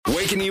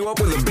Waking you up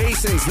with the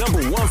Basin's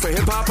 #1 for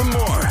hip-hop and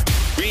more.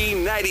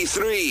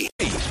 B93.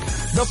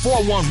 The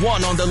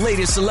 411 on the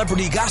latest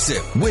celebrity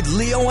gossip with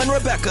Leo and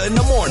Rebecca in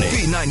the morning.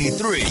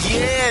 B93.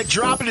 Yeah,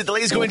 dropping it. The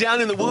latest going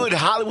down in the wood.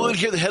 Hollywood.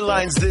 Here are the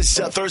headlines this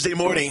Thursday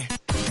morning.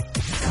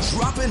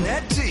 Dropping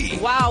that tea.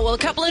 Wow. Well, a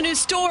couple of new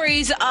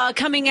stories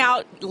coming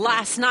out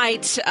last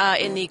night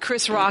in the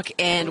Chris Rock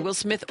and Will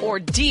Smith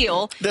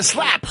ordeal. The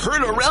slap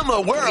heard around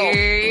the world.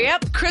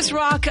 Yep. Chris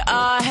Rock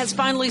has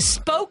finally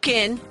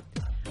spoken.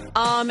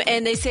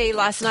 And they say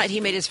last night he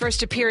made his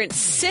first appearance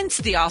since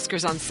the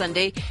Oscars on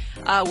Sunday,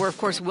 where, of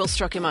course, Will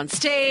struck him on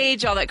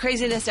stage, all that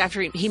craziness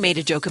after he made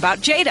a joke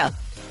about Jada.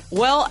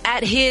 Well,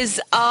 at his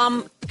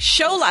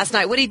show last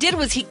night, what he did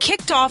was he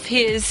kicked off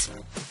his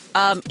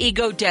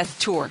Ego Death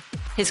tour,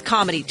 his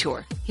comedy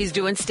tour. He's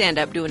doing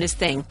stand-up, doing his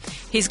thing.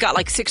 He's got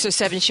like 6 or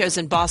 7 shows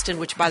in Boston,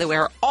 which, by the way,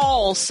 are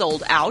all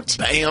sold out.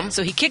 Bam.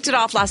 So he kicked it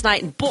off last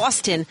night in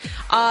Boston.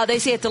 They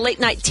say at the late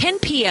night 10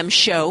 p.m.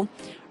 show,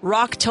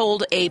 Rock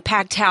told a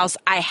packed house,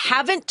 "I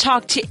haven't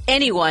talked to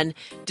anyone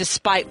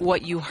despite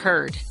what you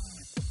heard."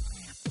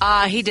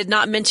 He did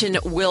not mention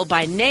Will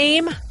by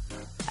name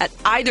at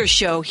either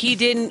show. He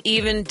didn't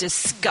even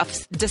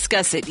discuss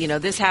it. You know,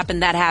 this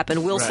happened, that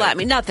happened. Will slapped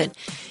me, nothing.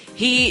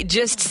 He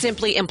just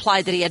simply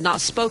implied that he had not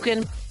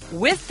spoken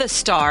with the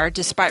star,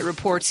 despite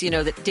reports,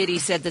 that Diddy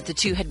said that the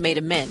two had made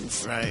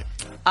amends. Right.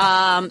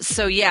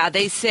 So, yeah,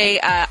 they say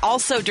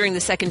also during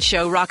the second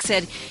show, Rock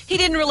said he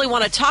didn't really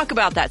want to talk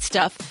about that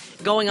stuff,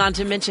 going on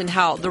to mention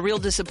how the real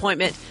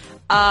disappointment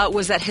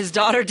was that his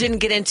daughter didn't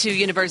get into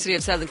University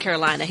of Southern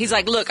Carolina. He's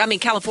like,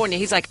 California.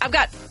 He's like, I've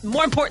got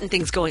more important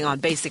things going on,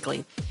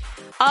 basically.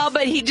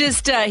 But he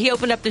just, he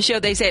opened up the show.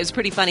 They say it was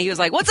pretty funny. He was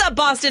like, "What's up,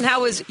 Boston?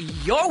 How was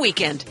your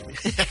weekend?"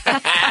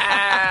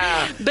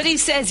 But he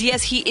says,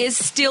 yes, he is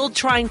still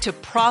trying to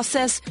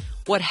process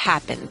what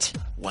happened.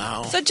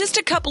 Wow. So just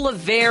a couple of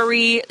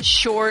very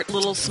short,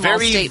 little small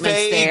statements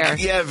vague, there.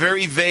 Yeah,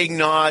 very vague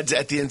nods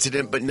at the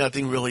incident, but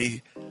nothing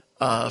really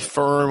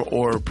firm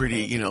or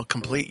pretty,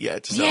 complete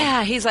yet. So.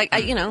 Yeah, he's like,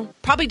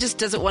 probably just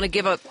doesn't want to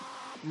give up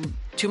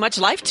too much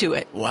life to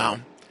it. Wow.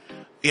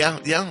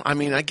 Yeah. I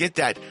mean, I get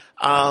that.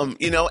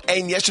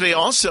 And yesterday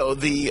also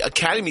the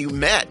Academy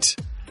met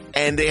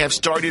and they have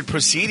started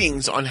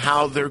proceedings on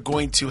how they're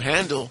going to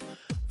handle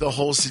the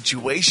whole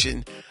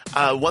situation.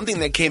 One thing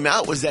that came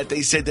out was that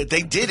they said that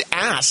they did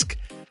ask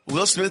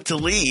Will Smith to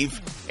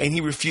leave and he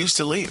refused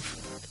to leave.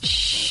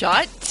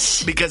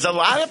 Shut. Because a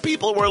lot of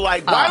people were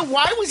like,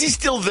 why was he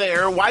still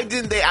there? Why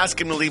didn't they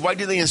ask him to leave? Why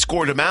didn't they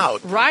escort him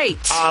out? Right.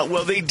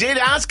 Well, they did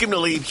ask him to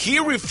leave. He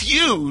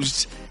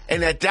refused.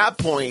 And at that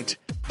point,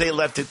 they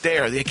left it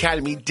there. The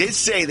Academy did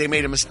say they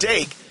made a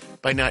mistake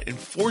by not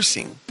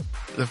enforcing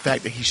the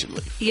fact that he should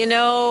leave.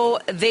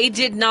 They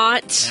did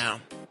not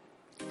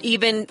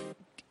even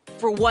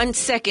for 1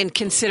 second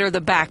consider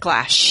the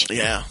backlash.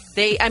 Yeah.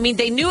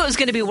 They knew it was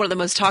going to be one of the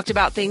most talked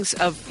about things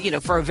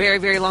for a very,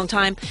 very long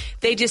time.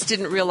 They just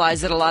didn't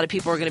realize that a lot of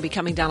people were going to be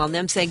coming down on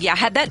them saying, yeah,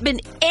 had that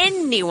been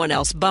anyone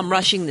else bum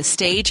rushing the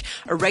stage,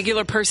 a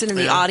regular person in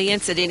the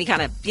audience at any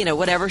kind of,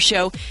 whatever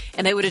show,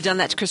 and they would have done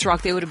that to Chris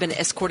Rock, they would have been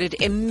escorted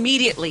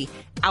immediately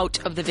out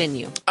of the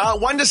venue.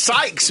 Wanda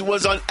Sykes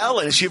was on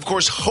Ellen. She, of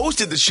course,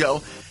 hosted the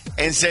show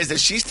and says that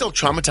she's still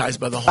traumatized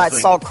by the whole thing.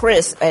 I saw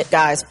Chris at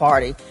Guy's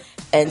party.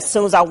 And as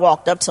soon as I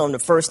walked up to him, the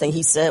first thing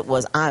he said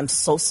was, "I'm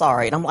so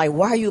sorry." And I'm like,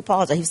 "Why are you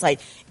apologizing?" He's like,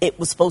 "It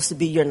was supposed to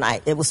be your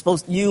night. It was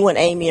supposed you and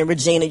Amy and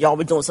Regina, y'all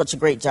were doing such a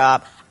great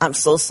job. I'm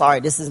so sorry.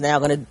 This is now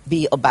going to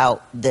be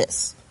about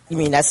this." You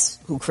mean that's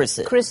who Chris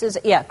is? Chris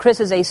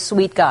is a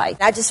sweet guy.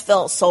 I just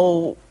felt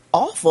so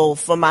awful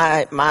for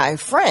my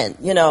friend.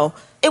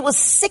 It was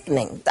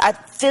sickening. I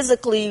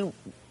physically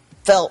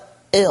felt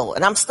ill,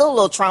 and I'm still a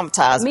little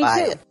traumatized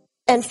by it.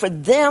 And for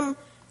them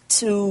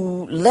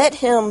to let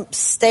him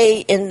stay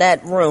in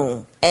that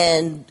room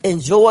and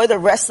enjoy the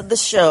rest of the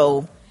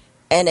show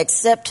and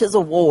accept his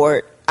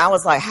award, I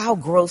was like, how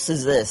gross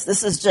is this?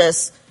 This is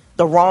just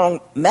the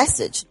wrong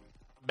message.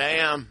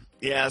 Bam.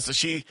 Yeah, so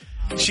she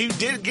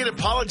did get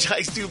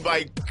apologized to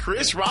by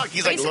Chris Rock.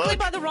 He's basically like, look,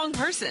 by the wrong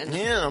person.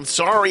 Yeah, I'm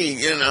sorry,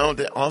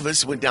 that all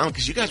this went down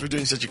because you guys were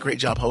doing such a great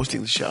job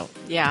hosting the show.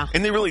 Yeah.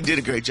 And they really did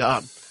a great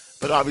job.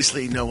 But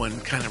obviously no one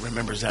kind of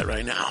remembers that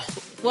right now.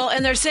 Well,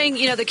 and they're saying,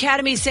 the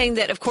Academy is saying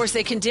that, of course,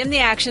 they condemn the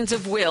actions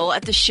of Will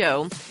at the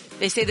show.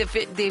 They say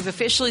that they've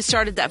officially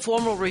started that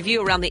formal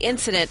review around the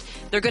incident.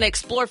 They're going to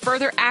explore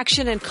further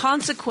action and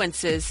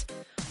consequences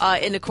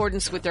in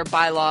accordance with their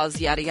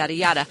bylaws, yada, yada,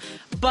 yada.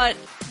 But,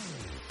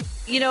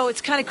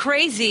 it's kind of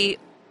crazy.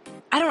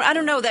 I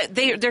don't know that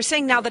they're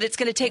saying now that it's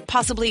going to take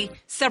possibly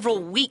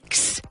several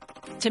weeks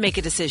to make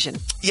a decision.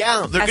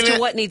 Yeah. As to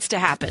what needs to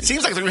happen. It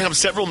seems like they're going to have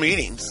several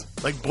meetings,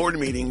 like board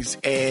meetings,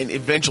 and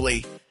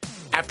eventually,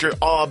 after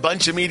a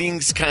bunch of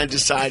meetings, kind of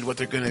decide what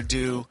they're going to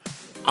do.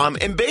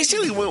 And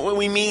basically, when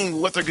we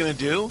mean what they're going to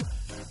do,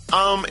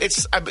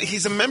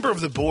 he's a member of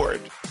the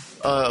board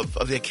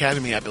of the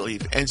Academy, I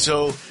believe. And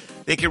so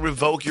they can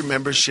revoke your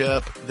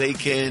membership. They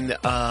can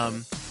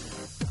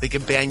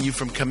ban you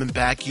from coming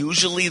back.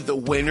 Usually the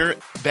winner,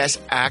 best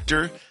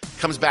actor,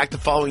 comes back the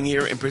following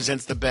year and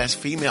presents the Best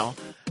Female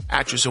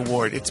Actress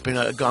Award. It's been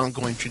an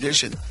ongoing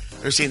tradition.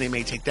 They're saying they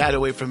may take that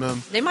away from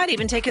him. They might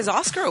even take his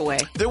Oscar away.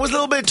 There was a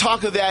little bit of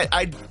talk of that.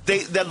 A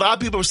lot of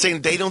people were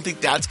saying they don't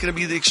think that's going to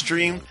be the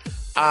extreme.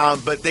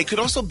 But they could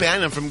also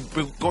ban him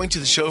from going to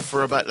the show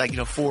for about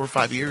 4 or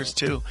 5 years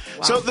too.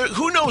 Wow. So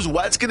who knows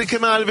what's going to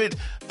come out of it?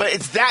 But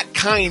it's that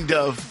kind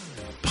of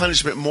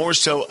punishment, more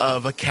so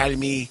of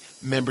Academy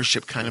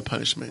membership kind of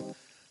punishment,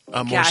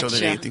 more so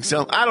than anything.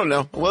 So I don't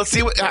know. We'll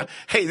see what.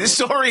 Hey, this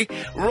story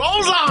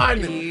rolls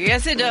on.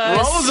 Yes, it does.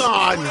 Rolls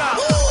on. And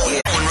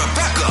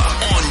Rebecca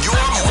on your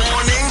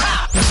morning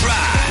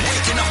ride,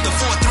 waking up the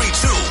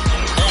 432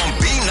 on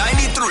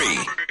B93.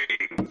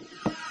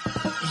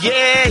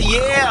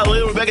 Yeah,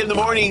 little Rebecca in the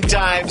morning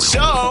time.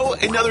 So,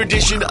 another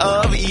edition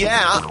of,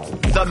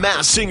 The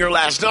Masked Singer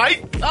last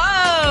night.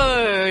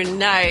 Oh,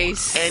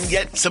 nice. And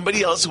yet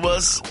somebody else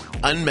was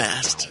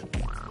unmasked.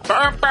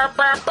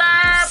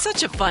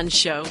 Such a fun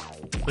show.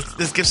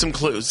 Let's give some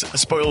clues. A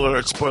spoiler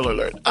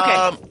alert.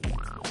 Okay.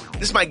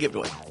 This might give it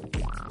away.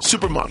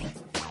 Supermodel.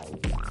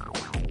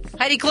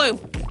 Heidi Klum.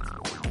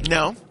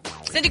 No.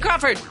 Cindy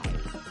Crawford.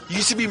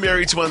 Used to be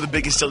married to one of the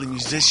biggest selling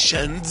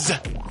musicians.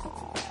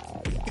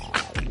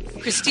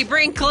 Christy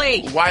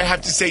Brinkley. Why I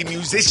have to say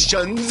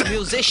musicians?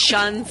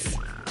 Musicians.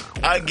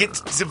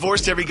 Gets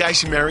divorced every guy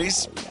she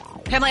marries.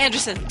 Pamela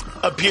Anderson.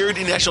 Appeared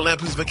in National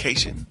Lampoon's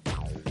Vacation.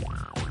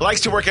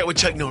 Likes to work out with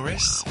Chuck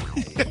Norris.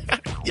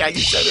 Yeah,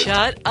 you said it.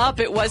 Shut up.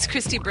 It was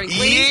Christy Brinkley.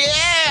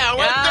 Yeah,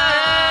 what the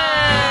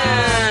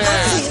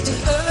I feel the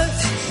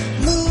earth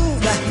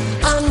move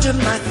under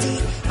my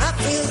feet. I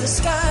feel the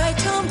sky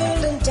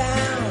tumbling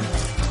down.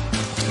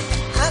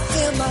 I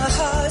feel my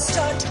heart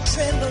start to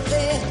tremble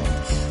in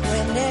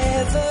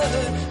whenever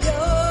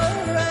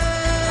you're around.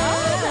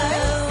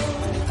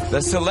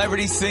 The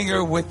celebrity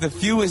singer with the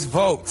fewest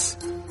votes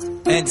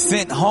and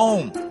sent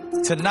home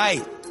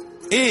tonight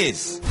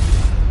is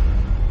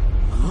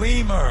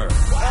Lemur.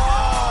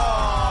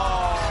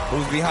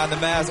 Who's behind the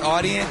mask,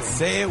 audience?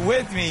 Say it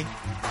with me.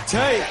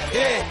 Take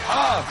it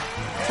off.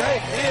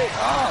 Take it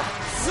off.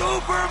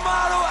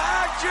 Supermodel,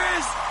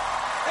 actress,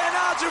 and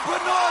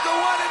entrepreneur, the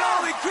one and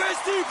only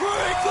Christy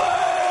Brinkley.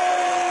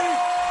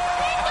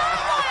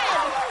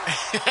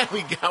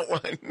 We got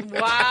one.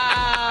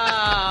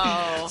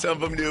 Wow. Some of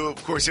them knew,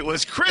 of course, it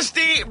was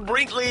Christy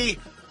Brinkley,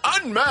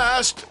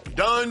 unmasked,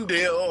 done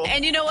deal.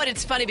 And you know what?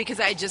 It's funny because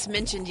I just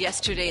mentioned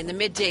yesterday in the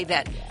midday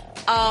that,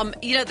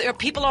 there are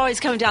people always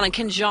coming down on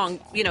Ken Jeong,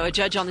 a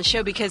judge on the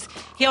show, because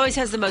he always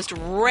has the most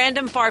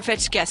random,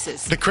 far-fetched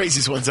guesses. The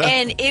craziest ones, huh?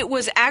 And it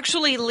was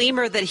actually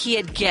Lemur that he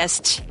had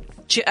guessed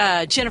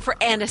Jennifer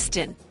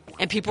Aniston.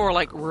 And people were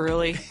like,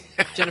 really?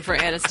 Jennifer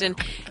Aniston?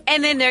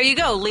 And then there you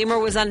go. Lemur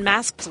was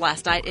unmasked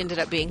last night. Ended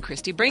up being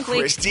Christy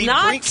Brinkley.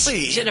 Not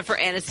Jennifer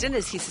Aniston,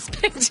 as he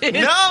suspected.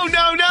 No.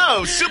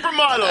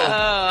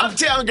 Supermodel.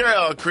 Uptown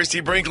girl,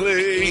 Christy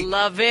Brinkley.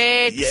 Love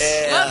it.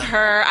 Yeah. Love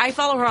her. I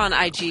follow her on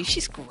IG.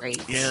 She's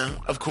great. Yeah.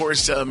 Of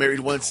course,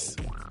 married once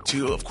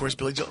to, of course,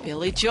 Billy Joel.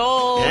 Billy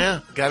Joel. Yeah.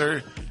 Got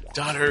her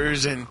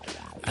daughters, and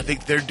I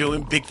think they're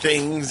doing big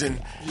things. And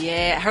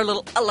yeah, her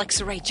little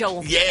Alexa Ray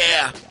Joel.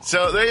 Yeah.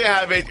 So there you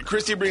have it.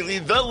 Christy Brinkley,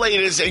 the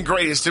latest and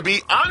greatest to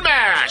be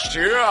unmasked.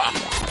 Yeah.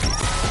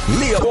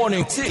 Leo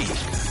Morning Tea.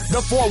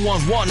 The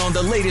 411 on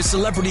the latest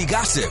celebrity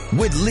gossip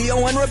with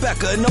Leo and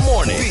Rebecca in the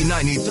morning.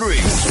 B93.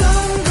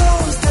 Sun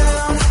goes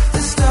down, the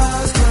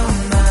stars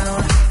come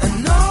out,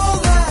 and all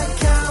that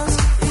counts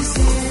is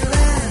here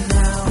and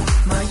now.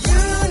 My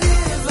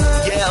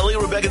universe. Yeah,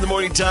 Leo, Rebecca in the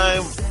morning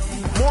time.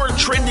 More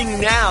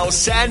trending now.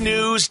 Sad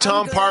news.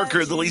 Tom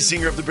Parker, the lead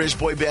singer of the British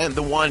boy band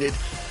The Wanted,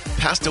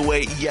 passed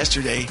away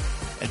yesterday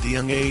at the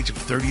young age of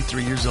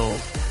 33 years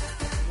old.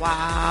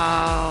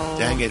 Wow.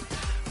 Dang it.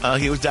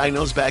 He was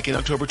diagnosed back in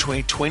October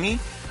 2020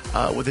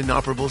 with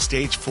inoperable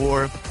stage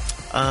 4,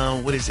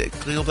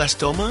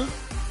 glioblastoma,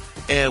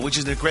 which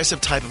is an aggressive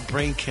type of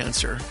brain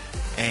cancer.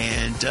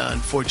 And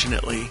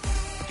unfortunately,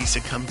 he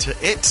succumbed to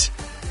it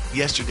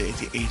yesterday at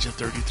the age of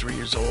 33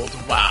 years old.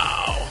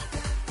 Wow.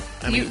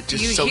 I mean,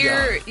 just so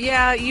young.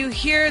 Yeah, you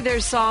hear their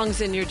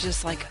songs and you're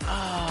just like,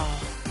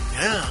 oh.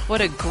 Yeah.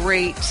 What a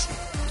great,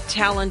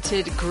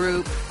 talented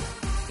group.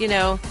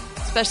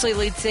 Especially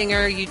lead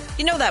singer. You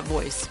know that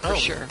voice for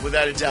sure.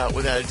 Without a doubt.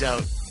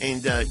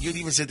 And you'd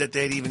even said that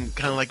they'd even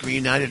kind of like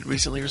reunited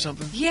recently or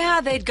something?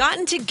 Yeah, they'd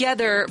gotten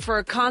together for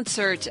a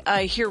concert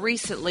here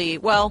recently.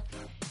 Well,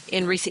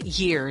 in recent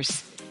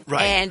years.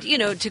 Right. And,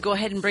 to go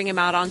ahead and bring him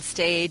out on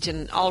stage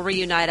and all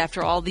reunite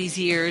after all these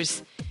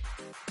years.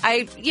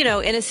 In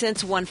a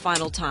sense, one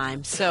final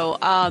time. So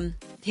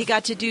he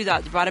got to do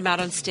that. Brought him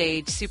out on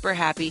stage. Super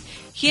happy.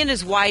 He and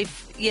his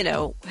wife,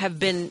 have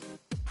been,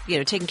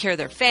 taking care of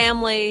their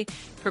family,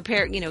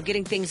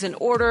 getting things in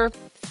order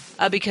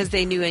because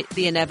they knew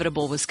the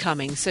inevitable was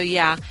coming. So,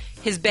 yeah,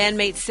 his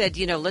bandmates said,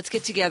 let's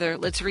get together.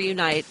 Let's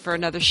reunite for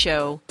another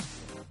show.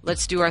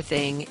 Let's do our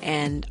thing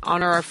and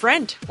honor our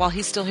friend while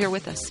he's still here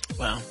with us.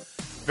 Wow.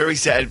 Very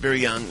sad, very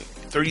young.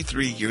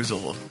 33 years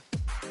old.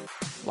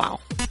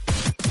 Wow.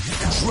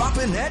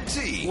 dropping that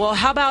tea. Well,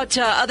 how about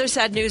other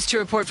sad news to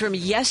report from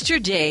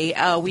yesterday?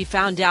 We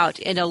found out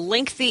in a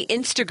lengthy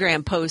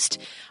Instagram post,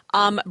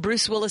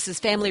 Bruce Willis's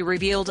family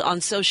revealed on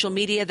social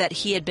media that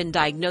he had been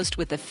diagnosed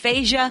with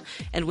aphasia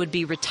and would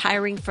be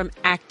retiring from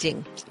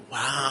acting.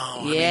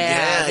 Wow.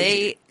 Yeah,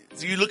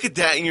 you look at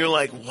that and you're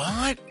like,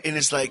 what? And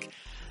it's like,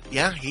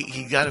 yeah,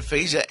 he got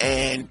aphasia,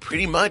 and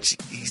pretty much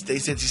they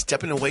said he's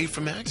stepping away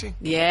from acting.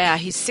 Yeah,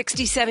 he's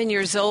 67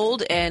 years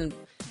old, and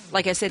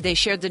like I said, they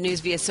shared the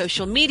news via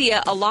social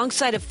media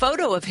alongside a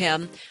photo of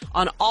him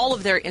on all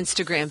of their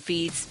Instagram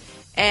feeds.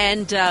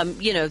 And,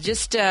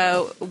 just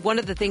one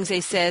of the things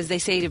they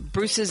say to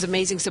Bruce's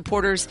amazing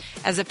supporters,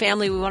 as a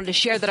family, we wanted to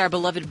share that our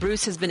beloved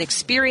Bruce has been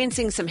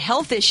experiencing some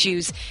health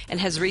issues and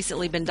has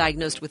recently been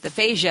diagnosed with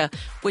aphasia,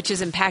 which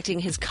is impacting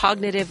his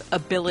cognitive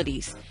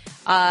abilities.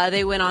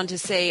 They went on to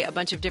say a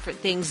bunch of different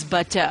things,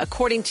 but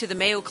according to the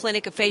Mayo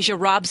Clinic, aphasia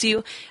robs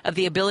you of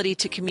the ability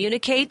to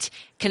communicate,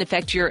 can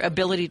affect your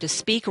ability to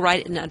speak,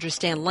 write, and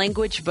understand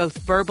language, both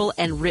verbal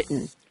and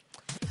written.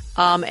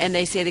 And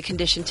they say the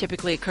condition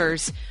typically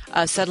occurs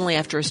suddenly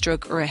after a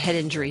stroke or a head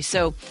injury.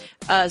 So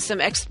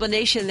some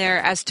explanation there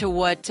as to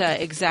what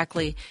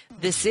exactly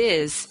this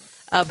is.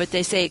 But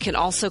they say it can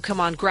also come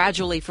on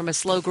gradually from a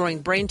slow-growing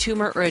brain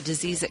tumor or a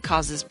disease that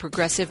causes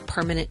progressive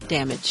permanent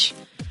damage.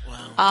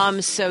 Wow.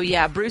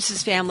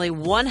 Bruce's family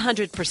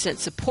 100%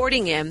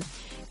 supporting him.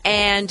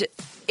 And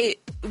it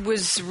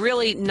was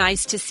really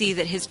nice to see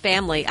that his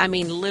family, I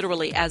mean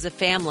literally as a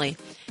family,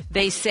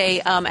 they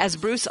say, as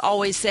Bruce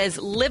always says,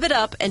 live it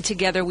up, and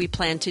together we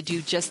plan to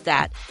do just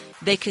that.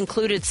 They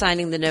concluded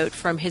signing the note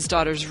from his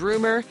daughters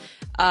Rumor,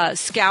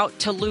 Scout,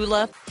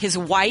 Tallulah, his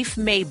wife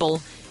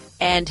Mabel,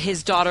 and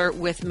his daughter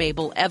with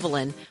Mabel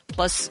Evelyn,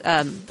 his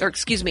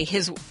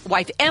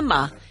wife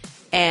Emma,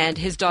 and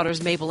his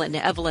daughters Mabel and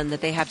Evelyn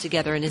that they have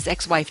together, and his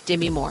ex-wife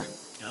Demi Moore.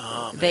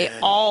 Oh, they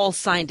all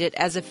signed it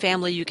as a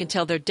family. You can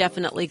tell they're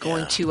definitely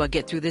going to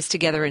get through this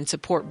together and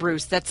support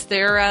Bruce. That's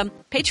their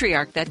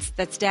patriarch.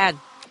 That's Dad.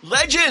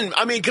 Legend.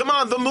 I mean, come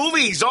on, the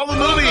movies, all the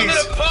movies.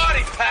 Welcome to the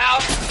party, pal.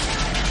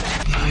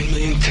 9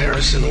 million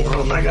terrorists in the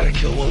world, and I gotta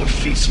kill one with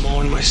feet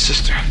smaller than my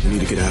sister. We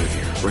need to get out of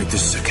here right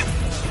this second.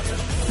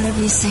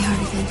 Whatever you say,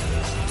 Hardigan.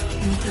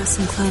 Let me throw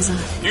some clothes on.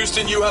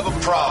 Houston, you have a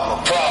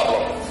problem.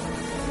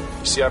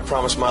 You see, I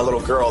promised my little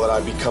girl that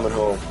I'd be coming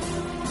home.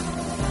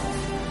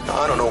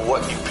 Now, I don't know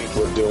what you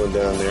people are doing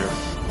down there.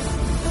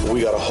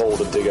 We got a hole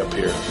to dig up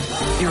here.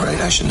 You're right,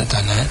 I shouldn't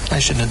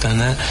have done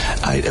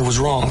that. It was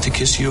wrong to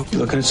kiss you. You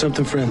looking at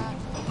something, friend?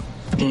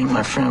 You ain't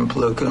my friend,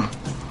 Palooka.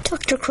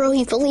 Dr. Crow,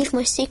 you believe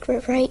my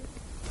secret, right?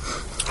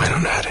 I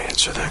don't know how to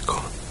answer that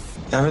call.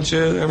 Haven't you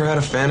ever had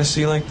a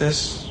fantasy like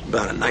this?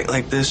 About a night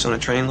like this, on a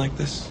train like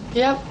this?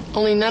 Yep,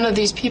 only none of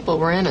these people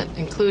were in it,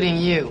 including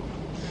you.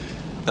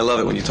 I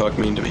love it when you talk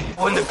mean to me.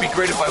 Wouldn't it be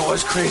great if I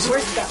was crazy?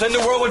 Then the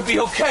world would be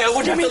okay. I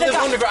wouldn't have to live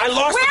underground. I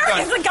lost the gun.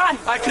 Where is the gun?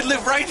 I could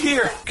live right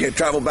here. Can't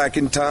travel back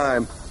in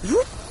time.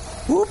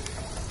 Whoop.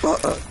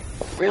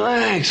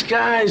 Relax,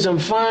 guys. I'm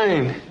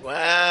fine.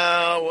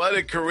 Wow, what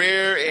a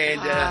career.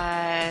 And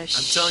I'm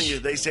telling you,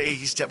 they say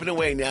he's stepping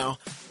away now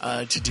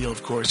to deal,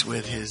 of course,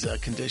 with his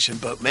condition.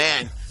 But,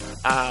 man,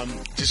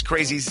 just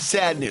crazy,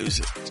 sad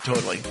news.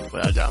 Totally,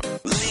 without a doubt.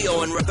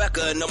 Leo and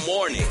Rebecca in the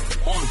morning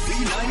on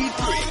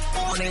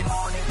B93. Morning.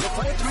 The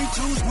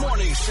 532's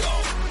morning show.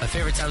 My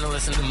favorite time to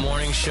listen to the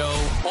morning show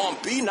on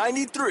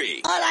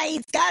B93. Hola,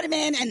 it's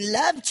Carmen, and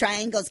love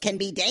triangles can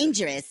be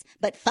dangerous,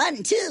 but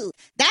fun too.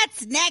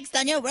 That's next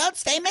on your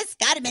world's famous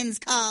Carmen's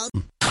Calls.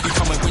 You're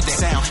coming with that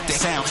sound.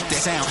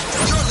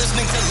 You're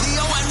listening to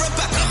Leo and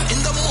Rebecca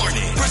in the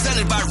morning.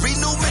 Presented by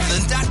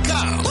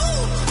RenewMidland.com.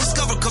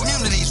 Discover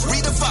communities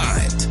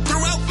redefined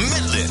throughout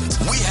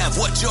Midland. We have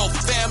what your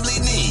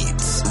family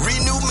needs.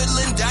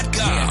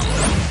 RenewMidland.com.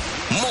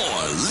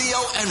 More Leo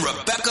and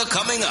Rebecca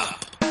coming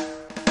up.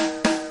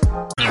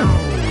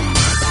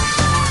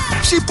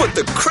 She put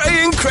the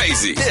cray in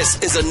crazy.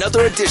 This is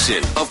another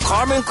edition of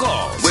Carmen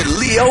Calls with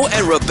Leo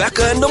and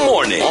Rebecca in the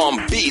morning on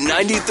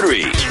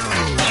B93.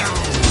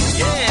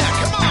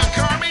 Yeah, come on,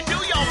 Carmen, do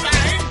your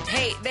thing.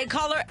 Hey, they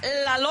call her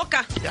La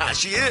Loca. Yeah,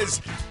 she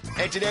is.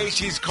 And today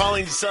she's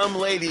calling some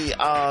lady,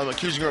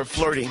 accusing her of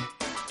flirting.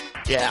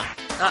 Yeah.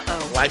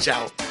 Uh-oh. Watch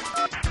out.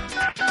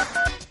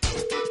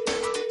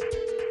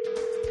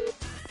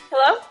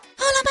 Hello?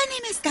 Hola, my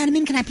name is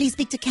Carmen. Can I please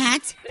speak to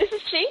Kat? This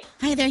is she.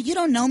 Hi there. You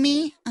don't know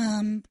me,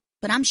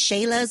 but I'm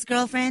Shayla's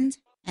girlfriend,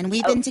 and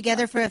we've been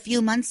together for a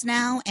few months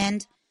now,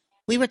 and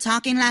we were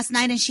talking last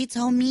night, and she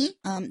told me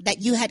that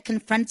you had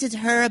confronted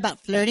her about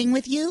flirting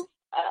with you.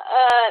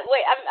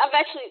 Wait, I've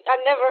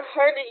never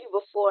heard of you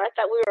before. I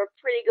thought we were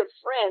pretty good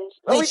friends.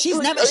 Wait,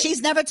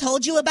 she's never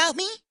told you about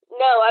me?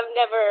 No, I've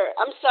never.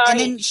 I'm sorry. And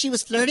then she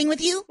was flirting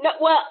with you? No,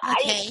 well,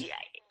 okay.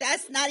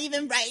 That's not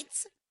even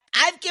right.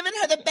 I've given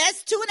her the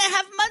best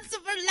 2.5 months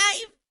of her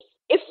life.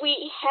 if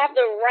you have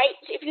the right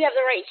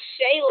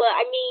Shayla,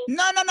 I mean...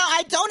 No,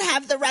 I don't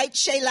have the right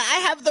Shayla.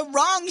 I have the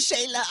wrong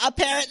Shayla,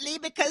 apparently,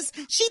 because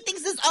she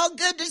thinks it's all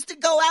good just to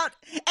go out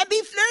and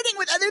be flirting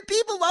with other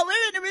people while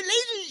we're in a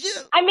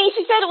relationship. I mean,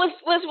 she said it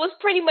was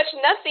pretty much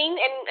nothing,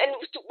 and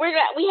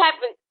we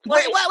haven't...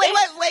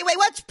 Wait,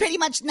 what's pretty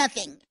much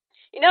nothing?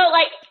 You know,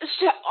 like,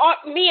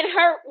 me and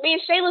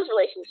Shayla's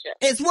relationship.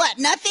 Is what,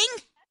 nothing?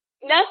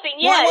 Nothing,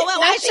 yeah.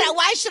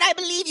 Why should I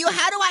believe you?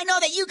 How do I know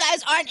that you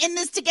guys aren't in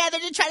this together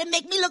to try to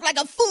make me look like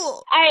a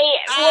fool? I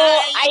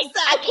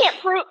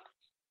can't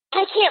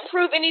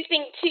prove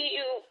anything to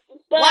you.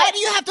 But why do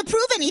you have to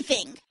prove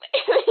anything?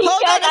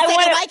 Hold on a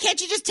second. Why can't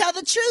you just tell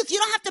the truth? You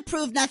don't have to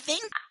prove nothing.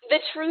 The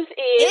truth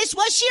is...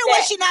 Was she or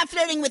was she not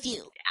flirting with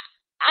you?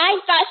 I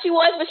thought she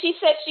was, but she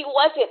said she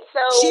wasn't, so...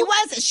 She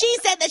wasn't. She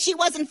said that she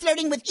wasn't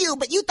flirting with you,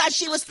 but you thought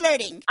she was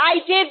flirting. I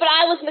did, but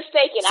I was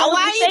mistaken. So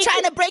why are you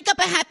trying to break up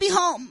a happy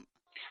home?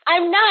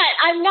 I'm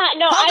not.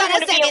 No, I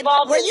want to be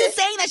involved. Were you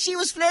saying that she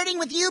was flirting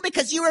with you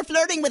because you were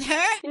flirting with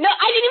her? No,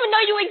 I didn't even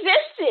know you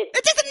existed.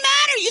 It doesn't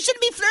matter. You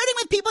shouldn't be flirting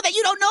with people that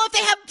you don't know if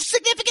they have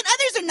significant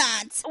others or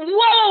not.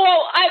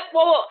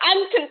 Whoa.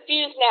 I'm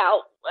confused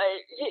now.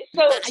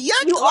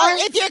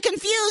 If you're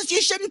confused,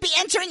 you shouldn't be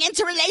entering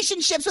into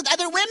relationships with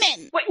other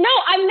women. Wait, no,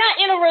 I'm not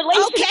in a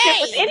relationship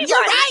with anybody. You're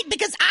right,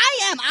 because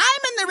I am.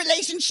 I'm in the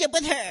relationship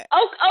with her.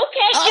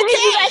 Okay. And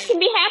then you guys can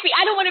be happy.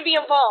 I don't want to be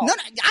involved. No,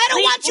 I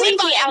don't want you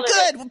involved.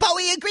 Good, but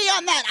we agree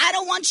on that. I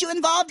don't want you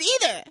involved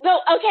either.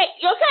 No, okay.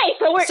 So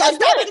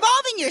stop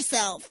involving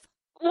yourself.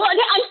 Well,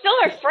 I'm still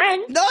her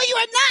friend. No, you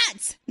are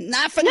not.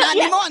 Not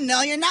anymore.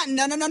 No, you're not.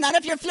 No, not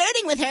if you're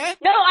flirting with her.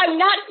 No, I'm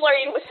not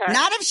flirting with her.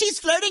 Not if she's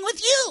flirting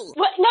with you.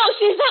 What? No,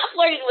 she's not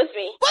flirting with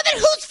me. Well,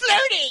 then who's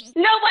flirting?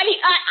 Nobody.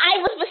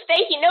 I was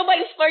mistaken.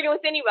 Nobody's flirting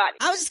with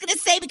anybody. I was just going to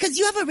say, because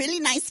you have a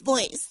really nice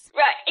voice.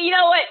 Right. You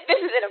know what?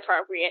 This is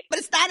inappropriate. But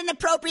it's not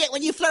inappropriate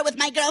when you flirt with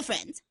my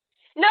girlfriend.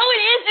 No,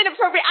 it is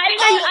inappropriate. I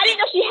didn't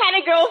know she had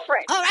a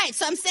girlfriend. All right,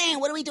 so I'm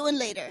saying, what are we doing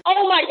later?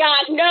 Oh my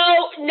gosh,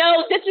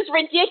 no, this is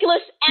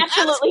ridiculous.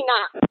 Absolutely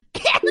not.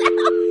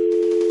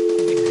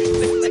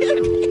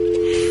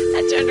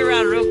 That turned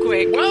around real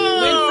quick.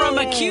 Whoa. Went from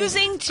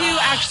accusing to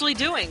actually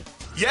doing.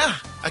 Yeah,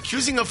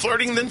 accusing of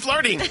flirting, then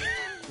flirting.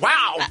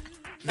 Wow.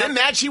 Then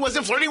that she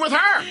wasn't flirting with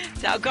her.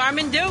 That's how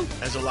Carmen do.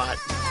 That's a lot.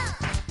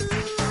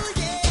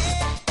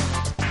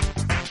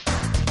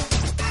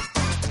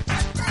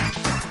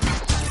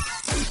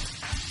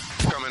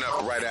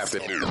 Right after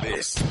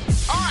this.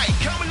 All right,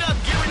 coming up,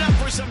 gearing up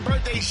for some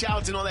birthday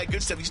shouts and all that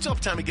good stuff. You still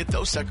have time to get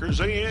those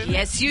suckers in.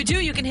 Yes, you do.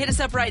 You can hit us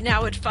up right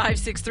now at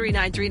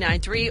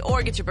 563-9393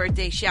 or get your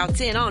birthday shouts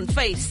in on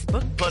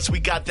Facebook. Plus, we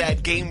got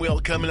that game wheel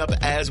coming up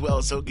as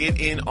well, so get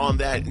in on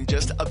that in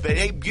just a bit.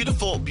 Hey,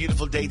 beautiful,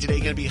 beautiful day today.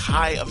 Going to be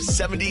high of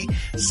 70,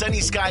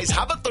 sunny skies.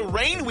 How about the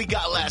rain we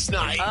got last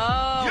night?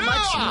 Oh, yeah.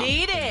 Much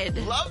needed.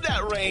 Love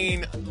that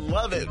rain.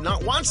 Love it.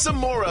 Want some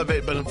more of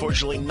it, but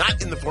unfortunately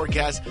not in the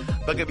forecast.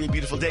 But going to be a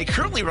beautiful day.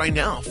 Currently right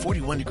now,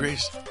 41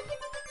 degrees.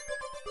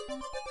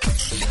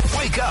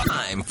 Wake up.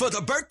 Time for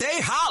the birthday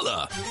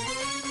holla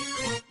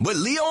with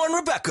Leo and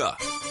Rebecca.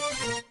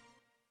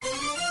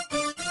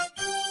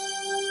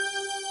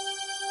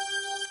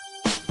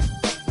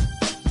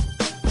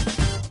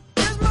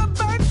 It's my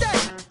birthday.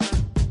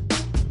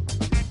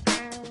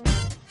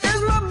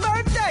 It's my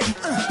birthday.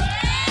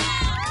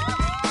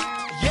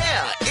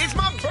 Yeah, it's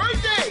my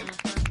birthday.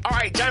 All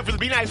right, time for the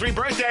B93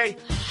 birthday.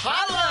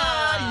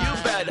 Holla!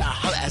 You better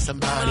holla at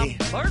somebody.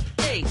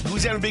 Birthday.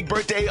 Who's having a big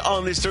birthday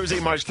on this Thursday,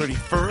 March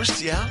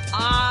 31st?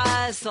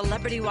 Yeah?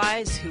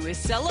 Celebrity-wise, who is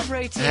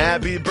celebrating?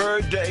 Happy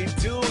birthday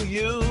to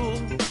you.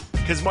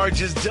 Because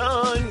March is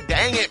done.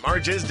 Dang it,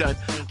 March is done.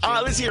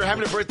 Let's see here.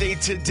 Having a birthday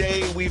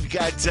today, we've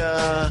got,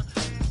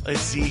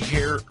 let's see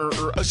here,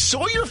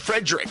 Sawyer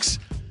Fredericks.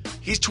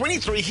 He's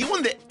 23. He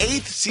won the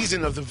 8th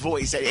season of The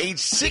Voice at age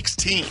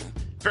 16.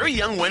 Very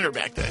young winner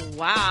back then.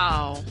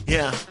 Wow.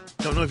 Yeah.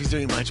 Don't know if he's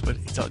doing much, but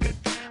it's all good.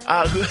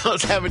 Who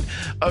else having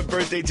a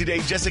birthday today?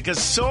 Jessica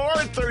Soar,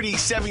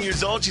 37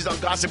 years old. She's on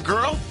Gossip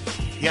Girl.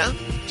 Yeah,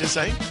 just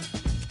saying.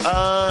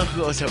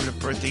 Who else having a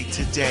birthday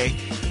today?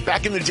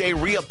 Back in the day,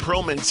 Rhea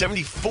Perlman,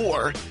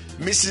 74.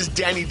 Mrs.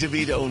 Danny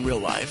DeVito in real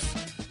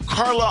life.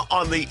 Carla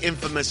on the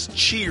infamous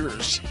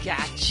Cheers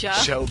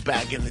show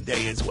back in the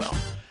day as well.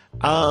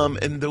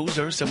 And those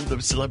are some of the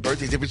celeb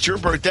birthdays. If it's your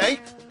birthday,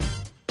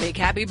 big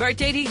happy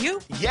birthday to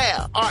you.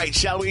 Yeah. All right,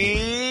 shall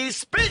we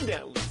spin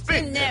that wheel?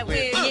 Spin that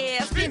wheel,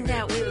 yeah. Spin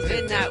that wheel,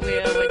 spin that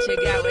wheel. What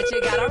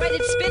you got? All right,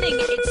 it's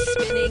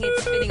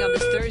spinning on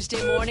this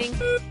Thursday morning.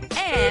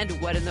 And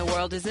what in the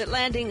world is it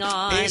landing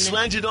on? It's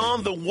landed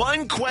on the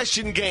one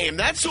question game.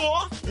 That's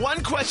all.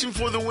 One question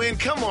for the win.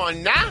 Come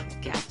on, now.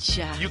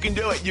 Gotcha. You can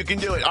do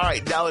it. All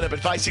right, dial it up at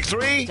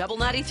 563.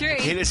 93.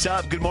 Hit us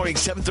up. Good morning,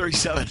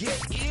 737.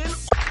 Get in.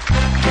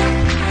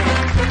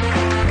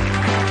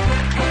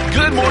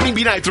 Good morning,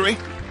 B93.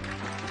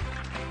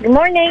 Good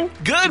morning.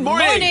 Good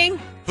morning.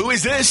 Who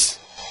is this?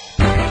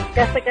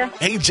 Jessica.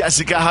 Hey,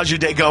 Jessica. How's your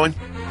day going?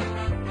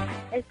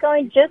 It's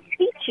going just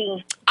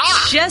peachy.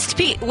 Just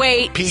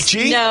wait.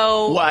 Peachy?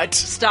 No. What?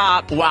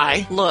 Stop.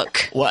 Why?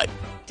 Look. What?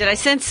 Did I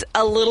sense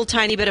a little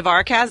tiny bit of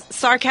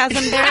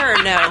sarcasm there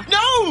or no?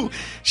 No!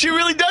 She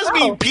really does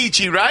mean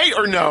peachy, right?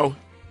 Or no?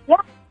 Yeah,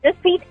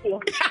 just peachy.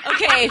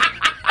 Okay.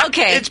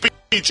 It's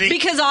peachy.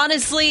 Because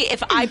honestly,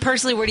 if I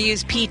personally were to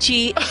use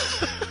peachy,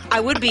 I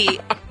would be,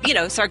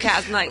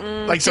 sarcastic,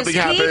 like something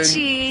just happened.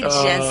 peachy,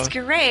 just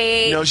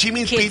great. No, she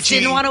means Kids peachy.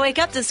 didn't want to wake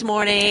up this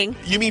morning.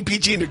 You mean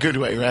peachy in a good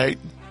way, right?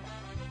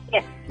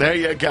 Yes. There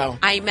you go.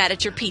 I ain't mad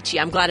at your peachy.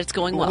 I'm glad it's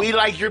going well. We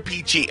like your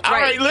peachy. All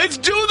Right. right, let's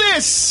do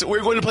this.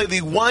 We're going to play the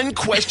one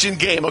question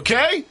game,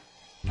 okay?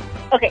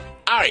 Okay.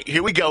 All right,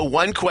 here we go.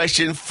 One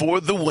question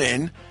for the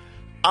win.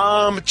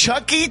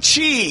 Chuck E.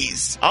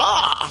 Cheese.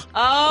 Oh,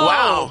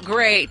 wow.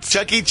 Great.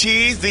 Chuck E.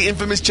 Cheese, the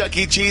infamous Chuck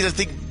E. Cheese, I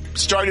think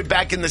started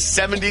back in the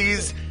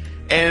 70s.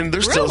 And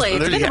they're still... Really?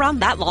 It's been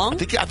around that long?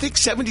 I think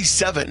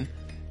 77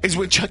 is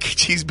when Chuck E.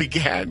 Cheese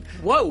began.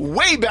 Whoa.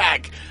 Way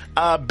back.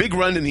 Big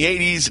run in the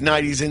 80s,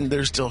 90s, and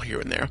they're still here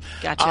and there.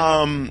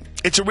 Gotcha.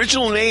 Its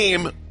original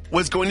name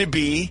was going to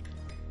be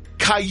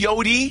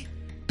Coyote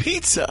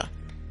Pizza.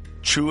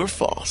 True or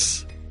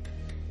false?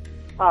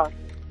 False.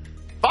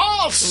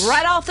 False!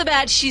 Right off the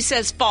bat, she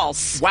says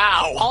false.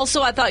 Wow.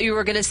 Also, I thought you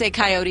were going to say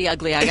Coyote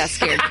Ugly. I got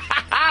scared. All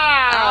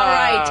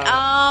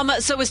right.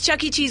 So was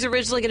Chuck E. Cheese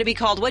originally going to be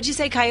called, what'd you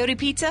say, Coyote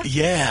Pizza?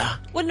 Yeah.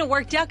 Wouldn't have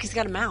worked out because he's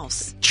got a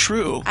mouse.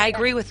 True. I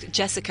agree with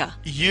Jessica.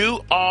 You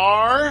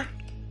are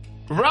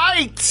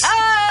right.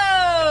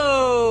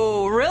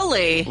 Oh,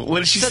 really? What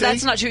did she say? So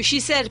that's not true. She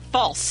said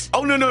false.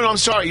 Oh, no, I'm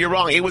sorry. You're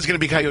wrong. It was going to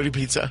be Coyote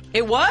Pizza.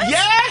 It was?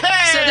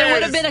 Yes! So there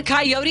would have been a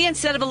coyote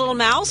instead of a little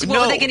mouse? What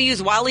were they going to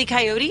use, Wile E.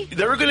 Coyote?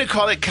 They were going to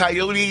call it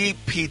Coyote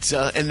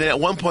Pizza, and then at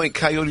one point,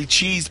 Coyote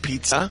Cheese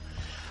Pizza.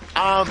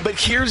 But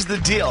here's the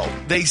deal.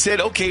 They said,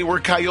 okay, we're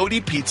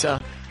Coyote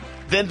Pizza.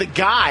 Then the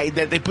guy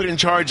that they put in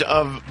charge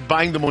of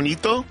buying the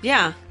monito,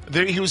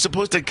 he was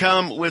supposed to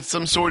come with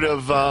some sort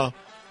of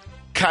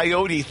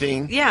coyote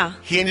thing. Yeah.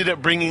 He ended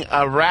up bringing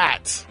a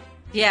rat.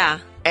 Yeah.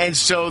 And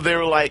so they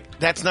were like,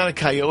 that's not a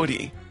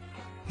coyote.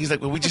 He's like,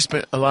 well, we just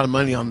spent a lot of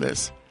money on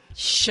this.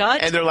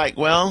 Shut And they're like,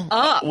 well,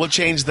 up. We'll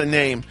change the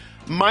name.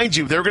 Mind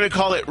you, they were going to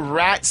call it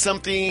Rat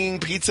Something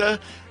Pizza.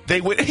 They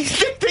went.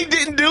 They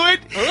didn't do it.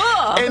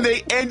 Ugh. And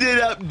they ended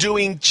up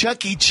doing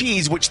Chuck E.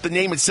 Cheese, which the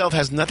name itself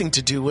has nothing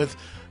to do with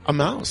a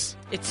mouse.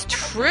 It's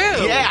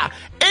true. Yeah.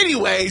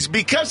 Anyways,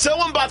 because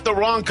someone bought the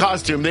wrong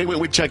costume, they went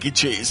with Chuck E.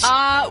 Cheese.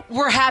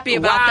 We're happy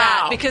about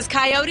that Wow. because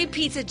Coyote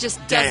Pizza just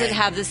doesn't Dang.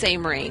 have the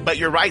same ring. But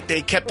you're right.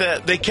 They kept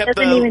Doesn't the.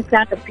 even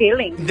sound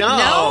appealing.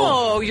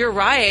 No, you're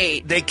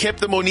right. They kept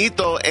the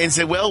monito and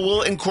said, well,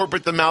 we'll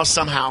incorporate the mouse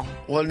somehow.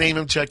 We'll name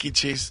him Chuck E.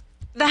 Cheese.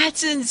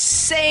 That's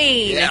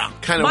insane. Yeah,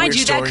 kind of Mind weird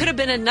you, story. that could have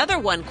been another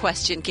one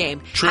question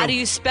game. True. How do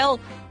you spell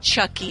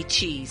Chuck E.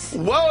 Cheese?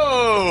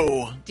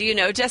 Whoa! Do you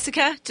know,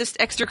 Jessica? Just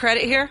extra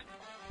credit here.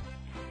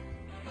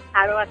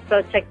 How do I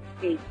spell Chuck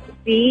E.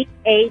 Cheese?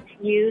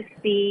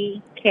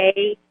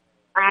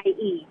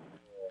 CHUCKIE.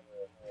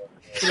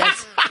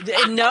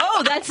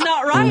 No, that's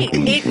not right.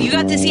 You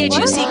got the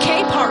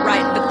CHUCK part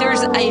right, but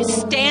there's a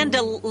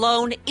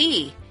standalone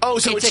E. Oh,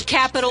 so it's a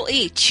capital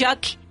E.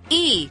 Chuck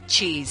E.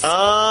 Cheese.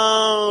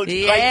 Oh,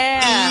 yeah.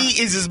 like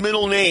E is his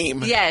middle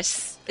name.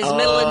 Yes, his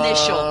middle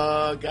initial.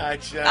 Oh,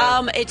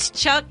 gotcha. It's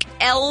Chuck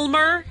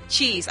Elmer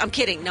Cheese. I'm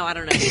kidding. No, I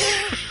don't know.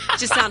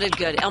 Just sounded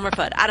good. Elmer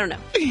Fudd. I don't know.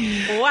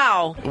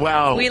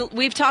 Wow.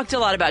 We've talked a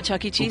lot about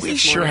Chuck E. Cheese. We this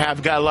sure morning.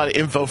 have got a lot of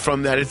info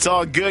from that. It's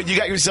all good. You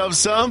got yourself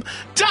some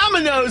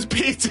Domino's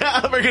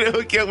pizza. We're going to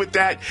hook you up with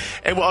that.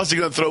 And we're also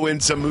going to throw in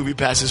some movie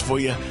passes for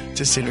you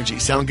to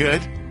Synergy. Sound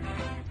good?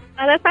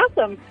 Oh, that's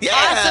awesome. Yeah.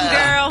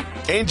 Awesome,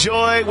 girl.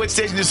 Enjoy. What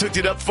station just hooked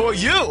it up for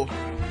you?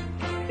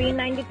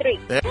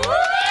 B93. There.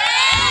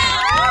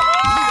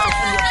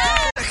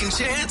 Second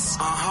chance?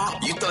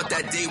 You thought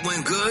that date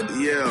went good?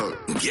 Yeah.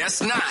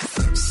 Guess not.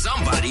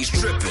 Somebody's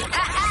tripping.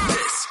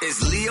 This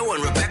is Leo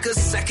and Rebecca's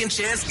second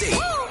chance date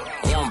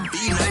on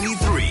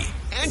B93.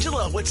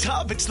 Angela, what's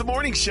up? It's the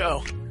morning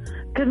show.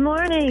 Good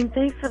morning.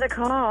 Thanks for the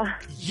call.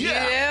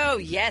 Yeah.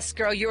 Yes,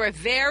 girl. You are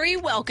very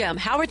welcome.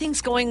 How are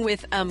things going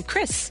with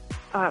Chris?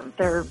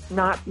 They're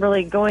not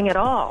really going at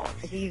all.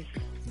 He's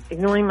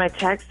ignoring my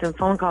texts and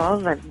phone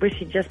calls. I wish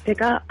he'd just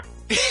pick up.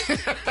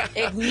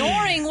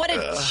 Ignoring? What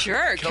a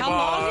jerk. How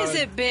long has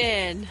it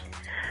been?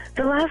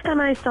 The last time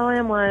I saw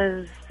him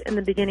was in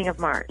the beginning of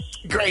March.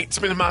 Great. It's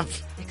been a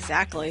month.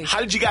 Exactly. How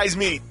did you guys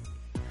meet?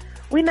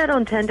 We met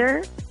on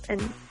Tinder, and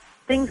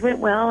things went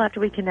well after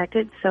we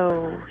connected,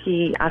 so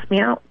he asked me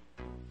out.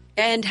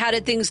 And how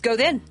did things go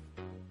then?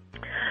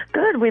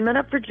 Good. We met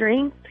up for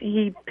drinks.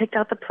 He picked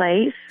out the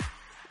place.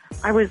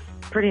 I was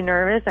pretty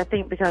nervous, I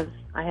think, because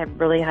I have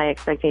really high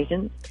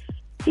expectations.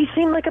 He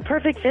seemed like a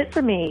perfect fit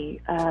for me.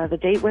 The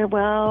date went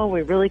well.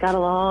 We really got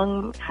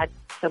along, had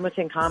so much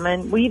in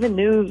common. We even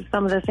knew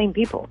some of the same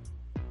people.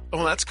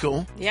 Oh, that's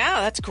cool. Yeah,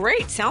 that's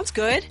great. Sounds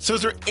good. So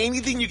is there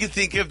anything you can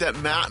think of that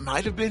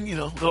might have been,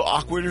 a little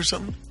awkward or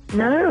something?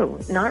 No,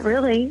 not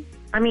really.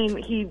 I mean,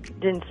 he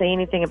didn't say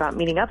anything about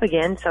meeting up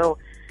again, so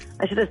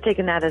I should have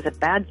taken that as a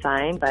bad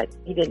sign, but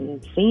he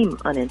didn't seem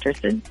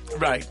uninterested.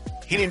 Right.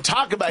 He didn't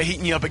talk about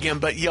heating you up again,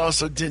 but he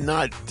also did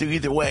not do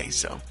either way,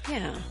 so.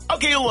 Yeah.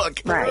 Okay,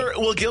 look, Right.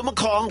 we'll give him a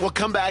call. We'll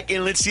come back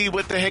and let's see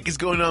what the heck is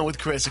going on with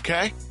Chris,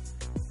 okay?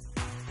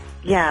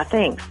 Yeah,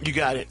 thanks. You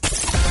got it.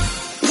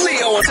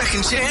 Leo,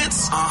 second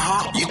chance?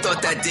 Uh-huh. You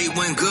thought that date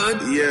went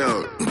good?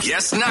 Yeah.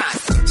 Guess not.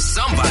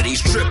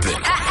 Somebody's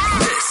tripping.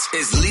 This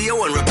is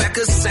Leo and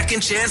Rebecca's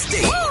second chance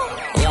date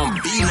on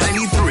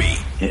B93.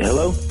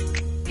 Hello?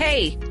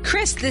 Hey,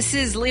 Chris, this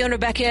is Leo and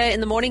Rebecca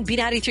in the morning,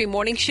 B93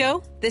 morning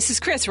show. This is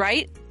Chris,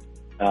 right?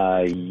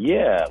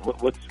 Yeah.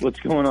 What's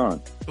going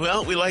on?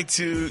 Well, we'd like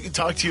to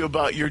talk to you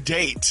about your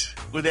date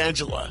with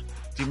Angela.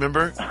 Do you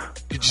remember?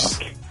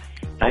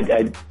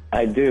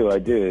 I do.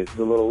 It's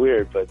a little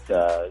weird, but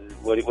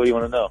what do you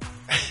want to know?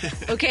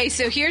 Okay,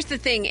 so here's the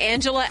thing.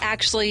 Angela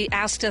actually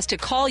asked us to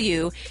call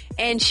you,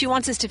 and she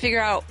wants us to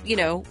figure out,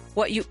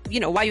 why you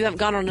haven't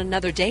gone on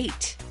another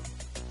date.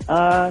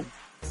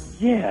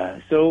 Yeah.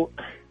 So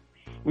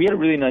we had a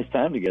really nice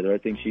time together. I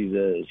think she's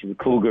a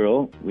cool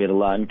girl. We had a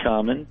lot in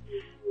common.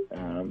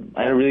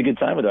 I had a really good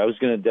time with her. I was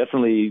going to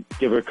definitely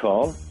give her a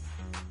call.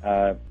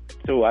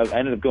 So I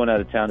ended up going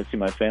out of town to see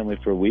my family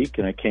for a week,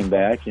 and I came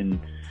back, and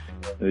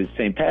it was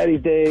St.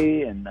 Patty's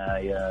Day, and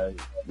I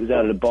was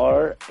out at a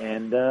bar,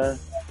 and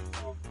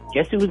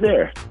guess who was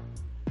there?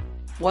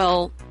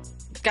 Well,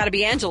 got to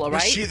be Angela,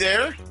 right? Was she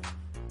there?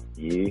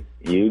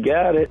 You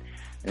got it.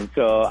 And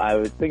so I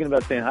was thinking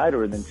about saying hi to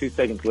her, and then 2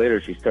 seconds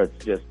later, she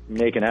starts just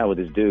making out with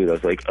this dude. I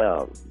was like,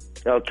 oh,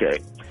 okay.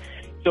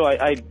 So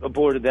I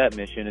aborted that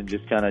mission and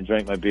just kind of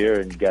drank my beer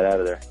and got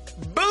out of there.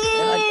 Boom!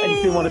 And I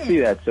just didn't want to see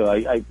that, so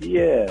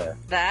yeah.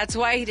 That's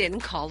why he didn't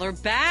call her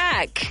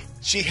back.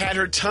 She had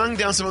her tongue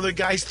down some other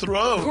guy's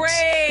throat.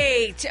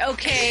 Great.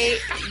 Okay.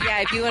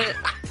 Yeah, if you want to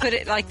put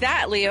it like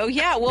that, Leo.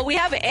 Yeah, well, we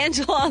have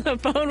Angela on the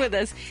phone with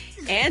us.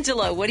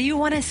 Angela, what do you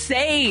want to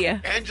say?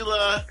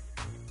 Angela.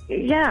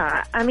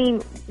 Yeah, I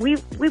mean, we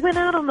went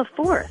out on the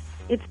 4th.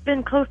 It's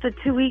been close to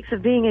 2 weeks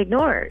of being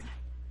ignored.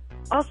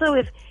 Also,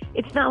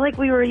 it's not like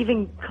we were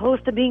even close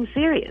to being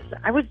serious.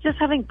 I was just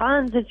having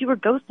fun since you were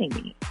ghosting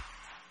me.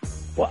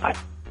 Well,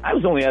 I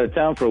was only out of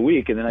town for a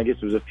week, and then I guess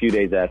it was a few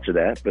days after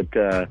that. But,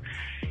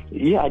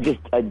 yeah,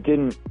 I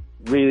didn't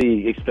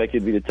really expect you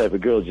to be the type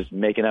of girl just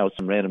making out with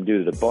some random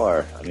dude at a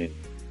bar. I mean,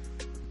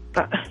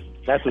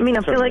 that's what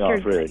I feel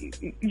like really.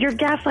 you're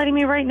gaslighting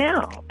me right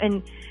now.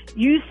 And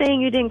you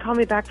saying you didn't call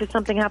me back for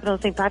something happened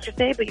on St. Patrick's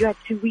Day, but you had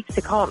 2 weeks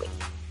to call me.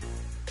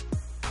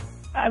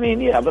 I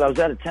mean, yeah, but I was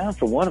out of town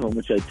for one of them,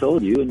 which I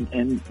told you,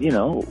 and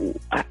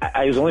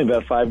I was only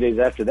about 5 days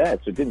after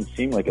that, so it didn't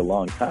seem like a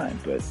long time,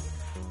 but...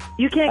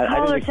 You can't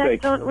call or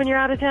expect... text when you're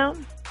out of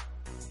town?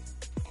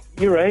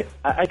 You're right.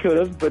 I could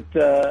have, but,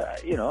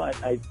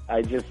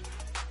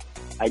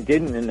 I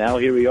didn't, and now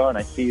here we are, and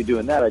I see you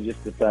doing that. I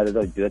just decided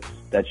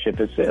that ship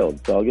has sailed.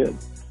 It's all good.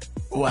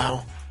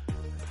 Wow.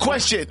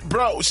 Question,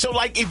 bro. So,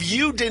 if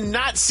you did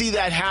not see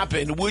that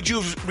happen, would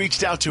you have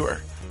reached out to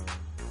her?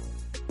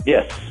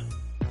 Yes.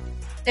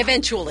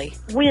 Eventually.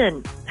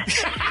 When?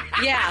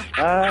 Yeah.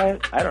 I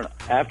don't know.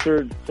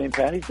 After St.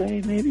 Patty's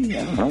Day, maybe?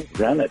 I don't know.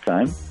 Around that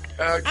time.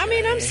 Okay. I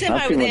mean, I'm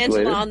semi with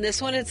Angela on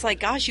this one. It's like,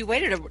 gosh, you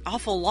waited an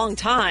awful long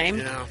time.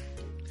 Yeah.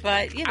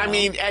 But, I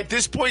mean, at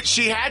this point,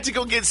 she had to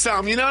go get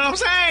some. You know what I'm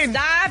saying?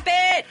 Stop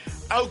it!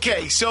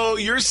 Okay, so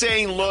you're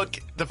saying, look,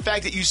 the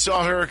fact that you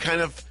saw her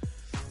kind of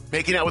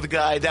making out with a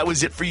guy, that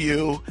was it for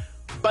you.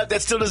 But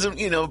that still doesn't,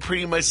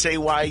 pretty much say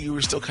why you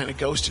were still kind of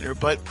ghosting her.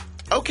 But,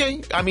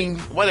 okay, I mean,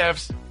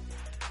 whatevs.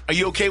 Are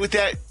you okay with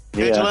that,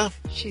 Angela?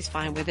 She's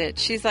fine with it.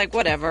 She's like,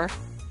 whatever.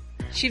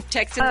 She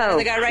texted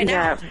the guy right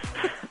now.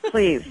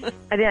 Please.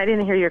 I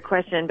didn't hear your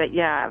question, but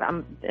yeah,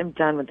 I'm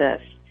done with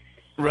this.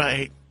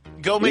 Right.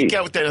 Go make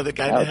out with that other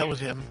guy. The hell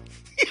with him.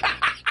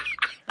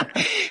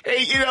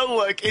 Hey,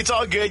 look, it's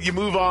all good. You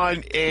move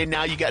on, and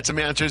now you got some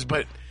answers,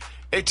 but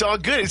it's all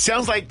good. It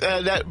sounds like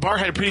that bar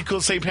had a pretty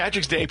cool St.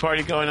 Patrick's Day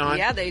party going on.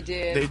 Yeah, they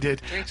did. They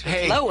did. Drinks were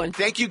hey, flowing.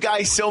 Thank you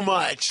guys so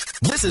much.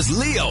 This is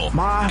Leo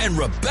and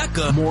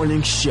Rebecca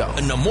Morning show.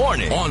 in the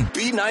morning on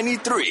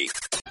B93.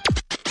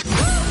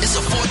 It's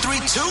a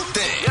 432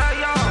 thing.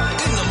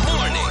 In the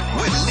morning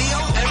with Leo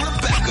and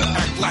Rebecca.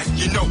 Act like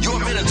you're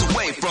minutes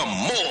away from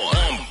more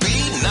on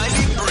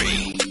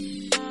B93.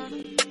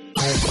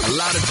 A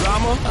lot of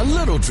drama, a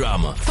little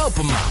drama. Help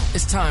them out.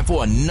 It's time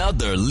for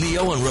another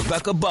Leo and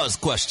Rebecca Buzz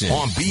question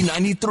on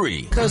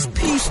B93. Because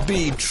peace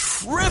be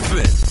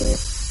tripping.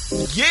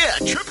 Yeah,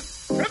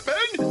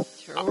 tripping.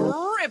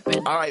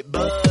 All right,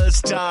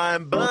 buzz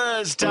time,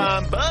 buzz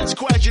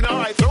question. All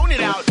right, throwing it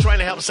out, trying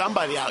to help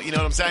somebody out. You know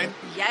what I'm saying?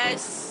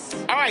 Yes.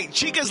 All right,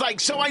 Chica's like,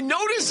 so I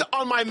noticed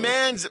on my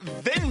man's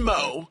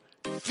Venmo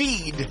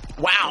feed,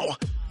 wow,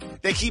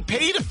 that he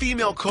paid a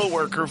female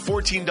coworker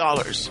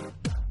 $14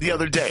 the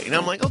other day. And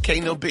I'm like, okay,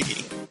 no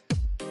biggie.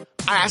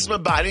 I asked him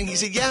about it, and he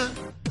said, yeah,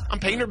 I'm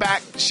paying her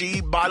back. She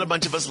bought a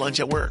bunch of us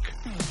lunch at work.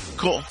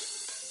 Cool.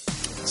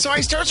 So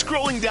I start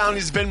scrolling down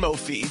his Venmo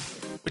feed,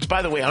 Which,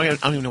 by the way, I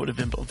don't even know what a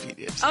Venmo feed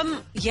is.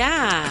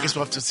 Yeah. I guess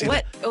we'll have to see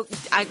what? that. Oh,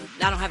 I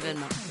don't have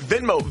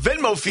Venmo.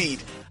 Venmo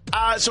feed.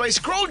 So I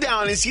scroll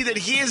down and see that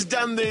he has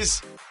done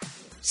this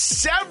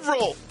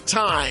several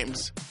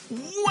times,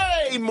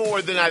 way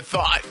more than I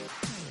thought.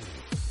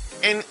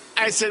 And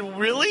I said,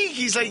 really?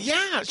 He's like,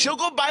 yeah. She'll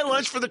go buy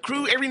lunch for the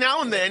crew every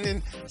now and then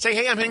and say,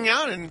 hey, I'm hanging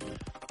out. And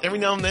every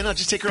now and then I'll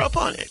just take her up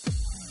on it.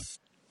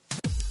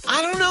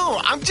 I don't know.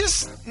 I'm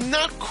just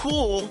not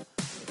cool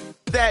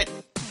that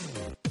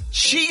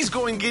she's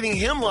going getting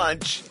him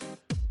lunch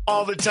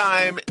all the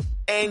time.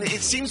 And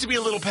it seems to be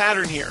a little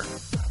pattern here.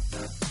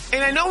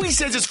 And I know he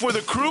says it's for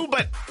the crew,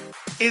 but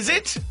is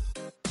it?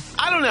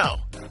 I don't know.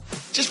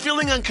 Just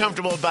feeling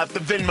uncomfortable about the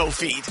Venmo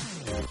feed.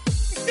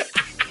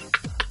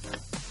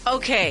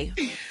 Okay.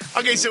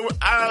 Okay, so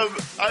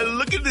I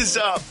looking this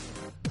up.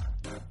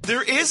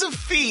 There is a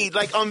feed,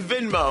 like on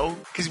Venmo,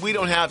 because we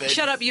don't have it.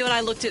 Shut up. You and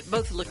I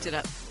both looked it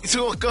up.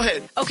 So go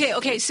ahead.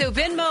 Okay. So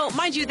Venmo,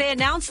 mind you, they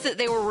announced that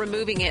they were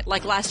removing it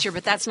like last year,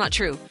 but that's not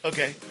true.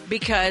 Okay.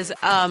 Because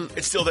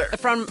it's still there. A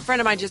friend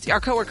of mine, our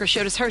coworker,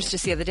 showed us hers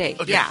just the other day.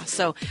 Okay. Yeah.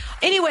 So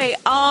anyway,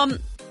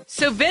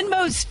 so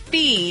Venmo's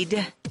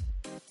feed,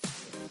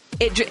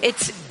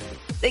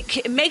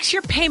 it makes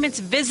your payments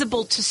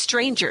visible to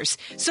strangers.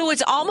 So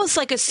it's almost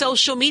like a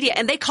social media,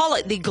 and they call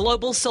it the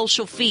global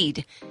social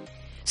feed.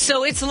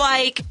 So it's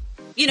like,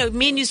 me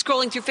and you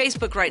scrolling through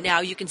Facebook right now,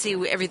 you can see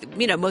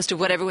everything, most of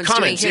what everyone's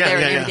comments, doing here, there,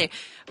 and yeah. everything.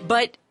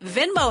 But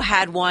Venmo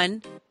had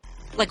one,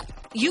 like,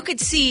 you could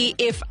see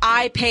if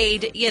I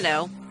paid,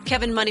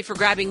 Kevin money for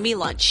grabbing me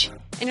lunch.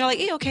 And you're like,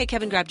 hey, okay,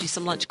 Kevin grabbed you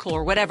some lunch, cool,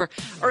 or whatever.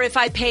 Or if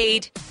I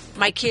paid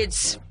my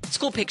kids'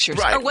 school pictures,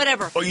 right, or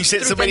whatever. Or you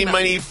sent somebody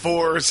money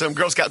for some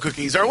Girl Scout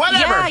cookies, or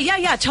whatever.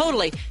 Yeah,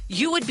 totally.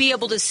 You would be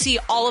able to see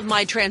all of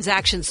my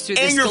transactions through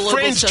this and your global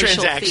friends'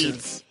 social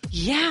transactions. feed.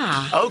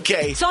 Yeah.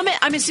 Okay. So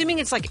I'm assuming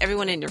it's like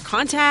everyone in your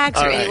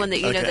contacts or anyone that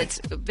you know that's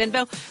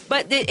Venmo,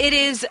 but it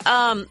is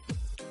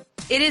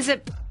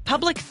a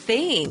public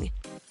thing.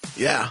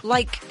 Yeah.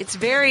 Like it's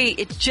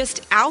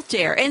just out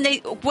there. And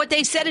what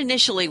they said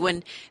initially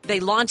when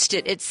they launched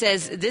it, it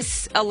says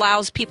this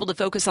allows people to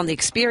focus on the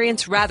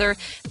experience rather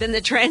than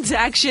the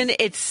transaction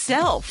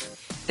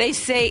itself. They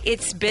say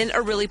it's been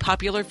a really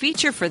popular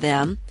feature for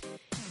them.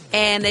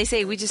 And they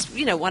say we just,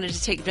 wanted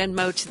to take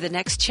Venmo to the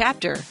next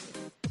chapter.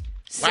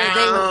 So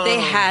they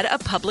had a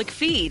public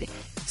feed.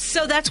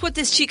 So that's what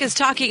this chica's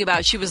talking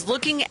about. She was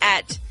looking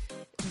at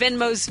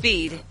Venmo's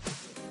feed.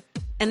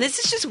 And this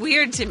is just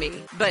weird to me.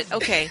 But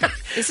okay,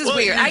 this is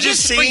weird. I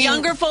guess for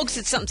younger folks,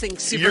 it's something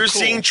super cool. You're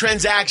seeing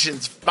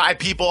transactions by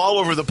people all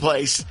over the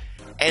place.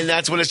 And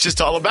that's what it's just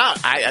all about.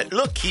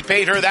 Look, he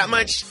paid her that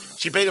much.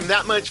 She paid him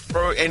that much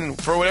for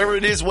whatever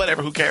it is,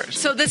 whatever, who cares?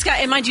 So this guy,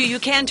 and mind you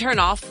can turn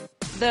off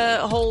the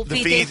whole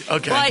feed thing.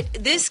 Okay.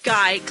 But this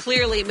guy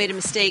clearly made a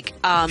mistake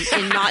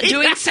in not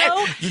doing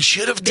so. You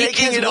should have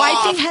taken it off.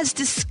 Because Wifey has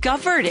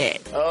discovered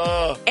it.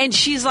 And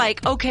she's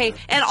like, okay.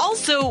 And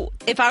also,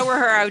 if I were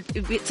her,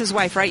 it's his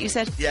wife, right? You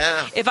said?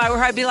 Yeah. If I were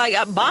her, I'd be like,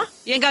 bah,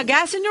 you ain't got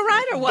gas in your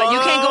ride or what? You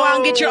can't go out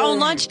and get your own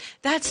lunch?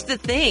 That's the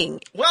thing.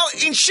 Well,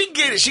 and she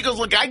get it. She goes,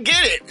 look, I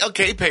get it.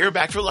 Okay, pay her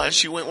back for lunch.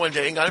 She went one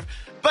day and got her.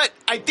 But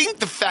I think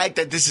the fact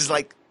that this is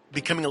like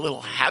becoming a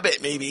little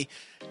habit maybe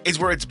is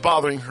where it's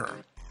bothering her.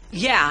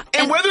 Yeah.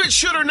 And whether it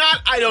should or not,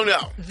 I don't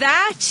know.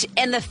 That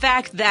and the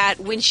fact that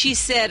when she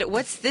said,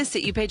 what's this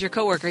that you paid your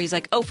coworker? He's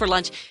like, oh, for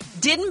lunch.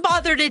 Didn't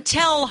bother to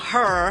tell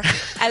her,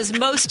 as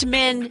most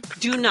men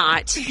do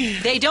not.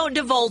 They don't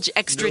divulge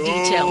extra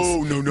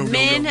details. No.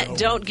 Men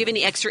don't give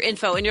any extra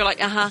info. And you're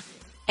like,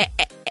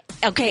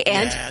 okay,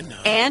 and? Yeah,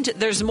 no. And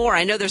there's more.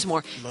 I know there's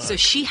more. Look. So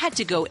she had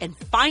to go and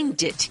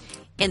find it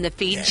in the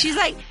feed. Yeah. She's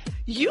like,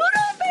 you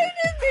don't pay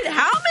this feed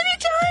how many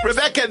times?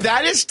 Rebecca,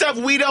 that is stuff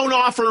we don't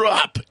offer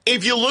up.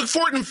 If you look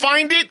for it and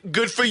find it,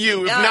 good for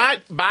you. If not,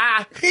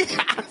 bye.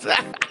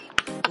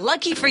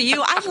 Lucky for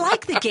you, I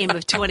like the game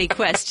of 20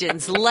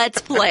 questions.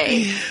 Let's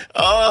play.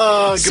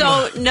 Oh,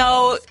 so,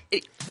 no,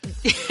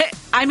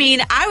 I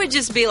mean, I would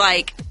just be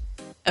like,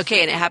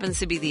 okay, and it happens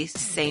to be the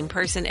same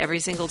person every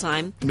single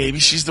time. Maybe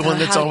she's the one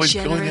that's always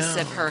going out. How generous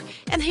of her.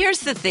 And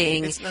here's the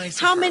thing. It's nice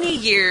how many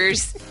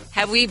years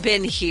have we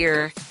been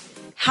here?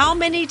 How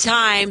many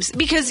times?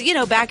 Because,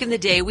 back in the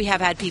day, we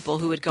have had people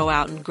who would go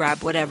out and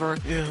grab whatever.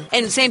 Yeah.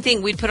 And same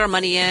thing, we'd put our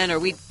money in or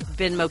we'd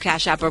Venmo,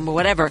 Cash App, or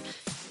whatever.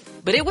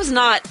 But it was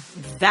not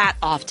that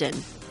often.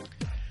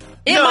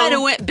 It might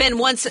have been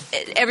once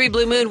every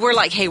blue moon. We're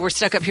like, hey, we're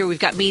stuck up here. We've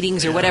got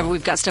meetings or whatever.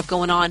 We've got stuff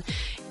going on.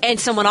 And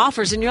someone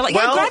offers and you're like,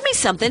 yeah, grab me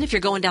something if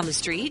you're going down the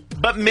street.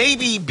 But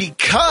maybe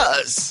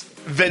because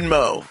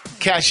Venmo,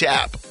 Cash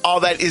App, all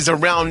that is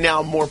around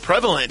now more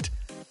prevalent,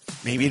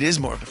 maybe it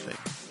is more of a thing.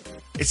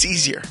 It's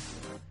easier.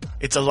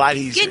 It's a lot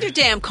easier. Get in your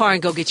damn car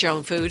and go get your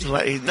own food.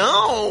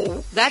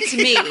 No. That's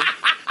me.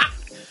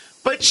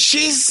 But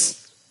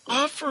she's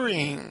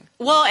offering.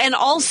 Well, and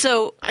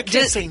also... I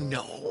can't say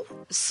no.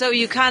 So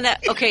you kind of...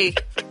 Okay,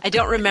 I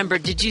don't remember.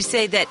 Did you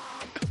say that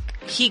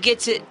he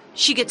gets it,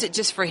 she gets it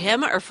just for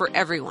him or for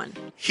everyone?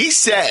 He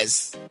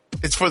says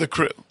it's for the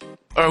crew.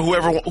 or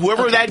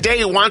whoever that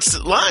day wants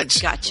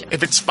lunch. Gotcha.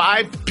 If it's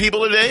 5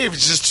 people a day, if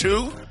it's just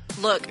 2.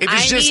 Look, if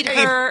it's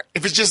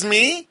if it's just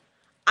me,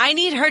 I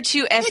need her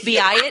to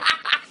FBI it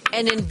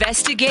and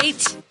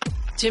investigate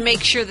to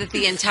make sure that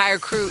the entire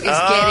crew is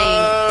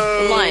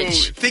getting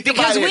lunch.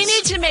 Because we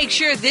need to make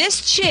sure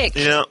this chick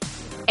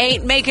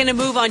ain't making a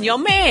move on your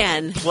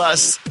man.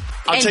 Plus,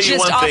 I'll and tell you just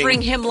one thing.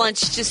 offering him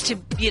lunch just to,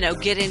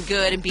 get in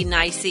good and be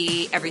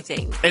nicey,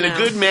 everything. And a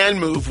good man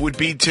move would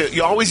be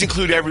you always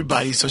include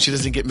everybody so she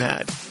doesn't get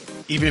mad,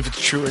 even if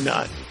it's true or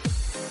not.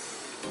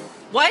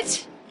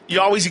 What? You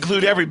always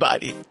include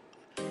everybody.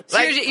 So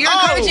you're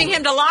encouraging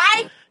him to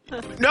lie?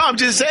 No, I'm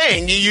just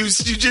saying. You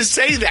just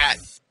say that.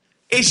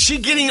 Is she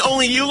getting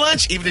only you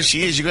lunch? Even if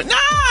she is, you go, nah,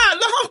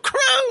 the whole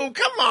crew,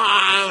 come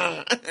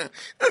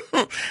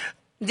on.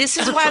 This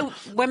is why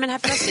women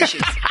have trust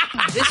issues.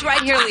 This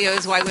right here, Leo,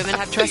 is why women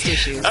have trust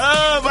issues.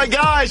 Oh, my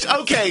gosh.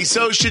 Okay,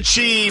 so should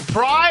she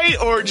pry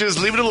or just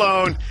leave it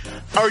alone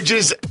or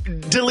just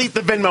delete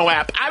the Venmo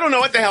app? I don't know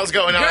what the hell's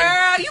going on.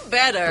 Girl, you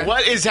better.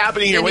 What is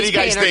happening here? Then What do you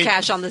guys paying think? her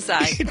cash on the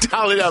side.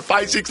 Dial it up,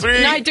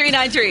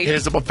 563-9393. Hit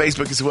us up on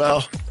Facebook as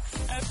well.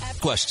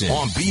 Question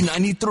on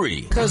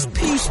B93. Because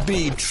peace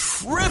be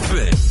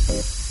tripping.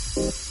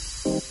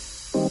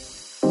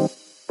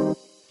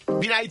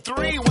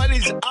 B93, what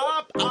is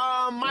up?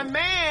 My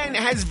man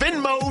has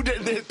Venmo'd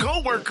the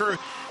coworker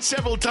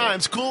several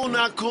times. Cool,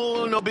 not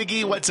cool, no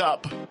biggie. What's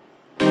up?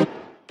 What's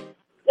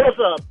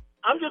up?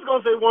 I'm just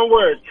going to say one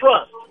word,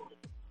 trust.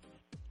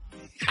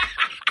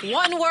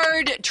 One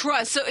word,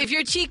 trust. So if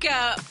you're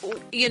Chica,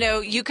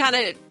 you kind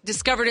of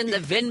discovered in the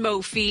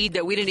Venmo feed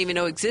that we didn't even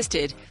know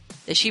existed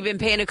that she'd been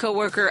paying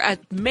a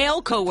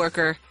male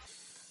coworker,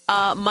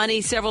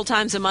 money several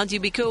times a month,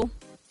 you'd be cool?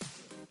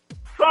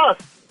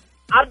 Trust.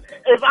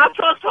 If I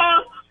trust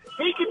her,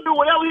 he can do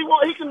whatever he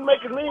wants. He can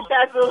make as many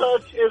taxes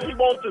as he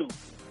wants to.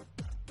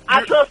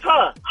 I trust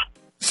her.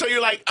 So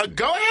you're like,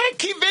 go ahead,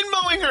 keep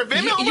Venmoing her.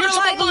 You're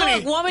like,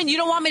 look, woman, you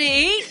don't want me to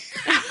eat?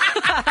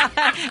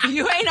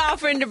 You ain't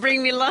offering to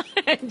bring me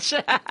lunch.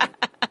 All right.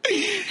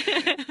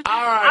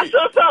 I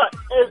trust her.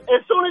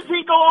 As soon as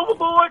he go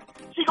overboard,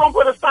 she gonna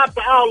put a stop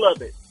to all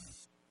of it.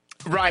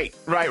 Right.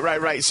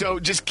 So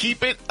just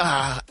keep it.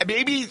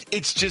 Maybe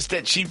it's just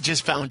that she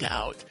just found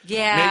out.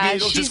 Yeah, maybe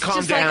it'll she's just calm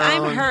like,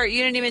 down. I'm hurt.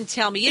 You didn't even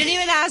tell me. You didn't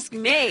even ask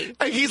me.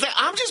 He's like,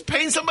 I'm just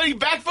paying somebody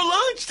back for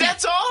lunch.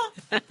 That's all.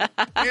 And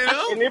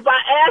if I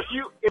ask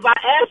you,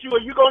 are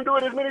you gonna do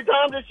it as many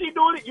times as she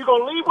doing it? You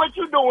gonna leave what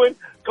you doing,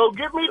 go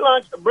get me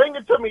lunch, bring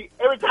it to me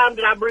every time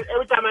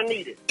I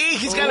need it.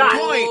 He's got a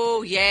point.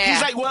 Oh yeah.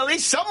 He's like, well, at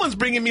least someone's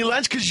bringing me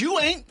lunch because you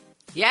ain't.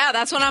 Yeah,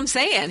 that's what I'm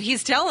saying.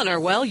 He's telling her,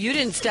 well, you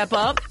didn't step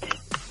up.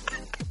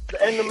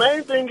 And the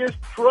main thing is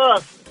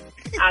trust.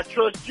 I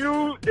trust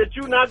you that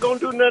you're not going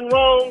to do nothing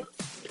wrong.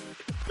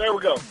 There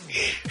we go.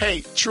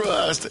 Hey,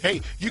 trust.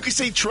 Hey, you can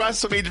say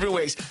trust so many different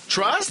ways.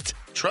 Trust.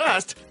 All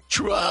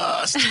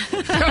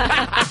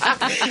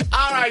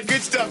right,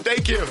 good stuff.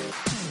 Thank you.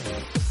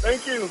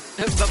 Thank you.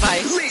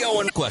 Bye-bye. Leo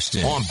and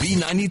Question on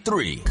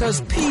B93.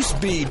 Because peace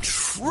be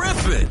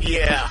tripping.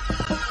 Yeah.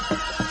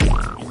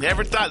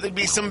 Never thought there'd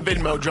be some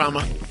Venmo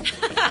drama.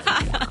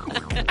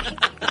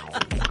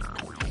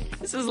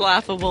 This is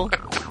laughable.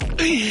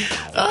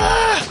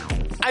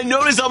 I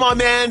noticed on my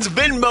man's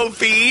Venmo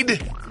feed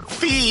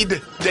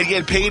that he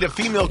had paid a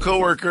female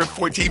coworker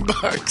 $14.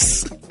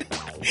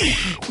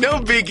 No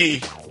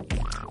biggie.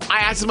 I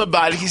asked him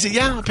about it. He said,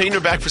 "Yeah, I'm paying her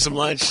back for some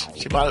lunch.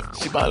 She bought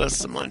us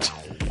some lunch."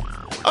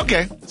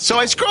 Okay, so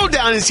I scroll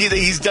down and see that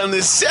he's done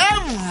this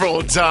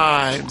several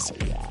times.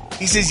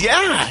 He says,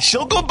 "Yeah,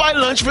 she'll go buy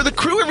lunch for the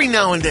crew every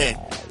now and then.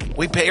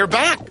 We pay her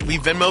back. We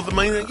Venmo the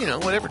money,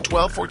 whatever,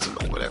 12, 14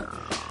 bucks, whatever."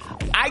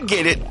 I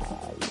get it,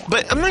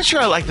 but I'm not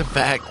sure I like the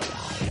fact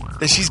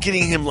that she's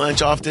getting him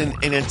lunch often,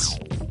 and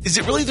is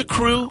it really the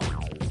crew,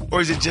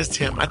 or is it just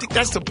him? I think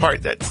that's the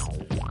part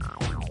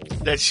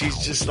that she's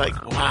just like,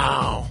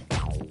 wow,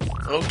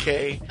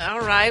 okay.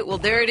 All right, well,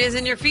 there it is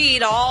in your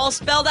feed, all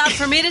spelled out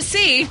for me to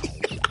see.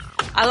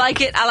 I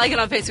like it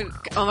on Facebook.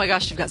 Oh my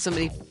gosh, you've got so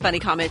many funny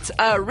comments.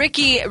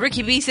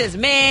 Ricky B says,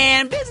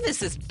 man,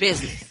 business is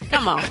business.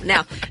 Come on.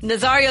 Now,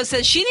 Nazario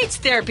says she needs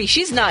therapy.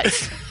 She's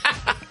nuts.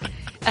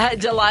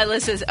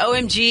 Delilah says,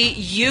 OMG,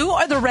 you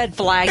are the red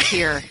flag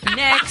here.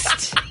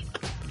 Next.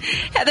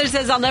 Heather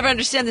says, I'll never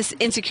understand this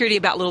insecurity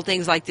about little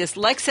things like this.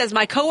 Lex says,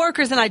 my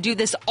coworkers and I do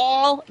this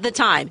all the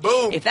time.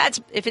 Boom. If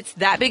it's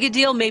that big a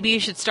deal, maybe you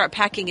should start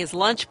packing his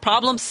lunch.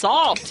 Problem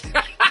solved.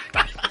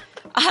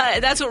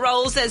 That's what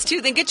Raul says,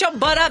 too. Then get your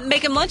butt up and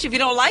make him lunch if you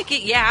don't like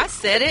it. Yeah, I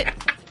said it.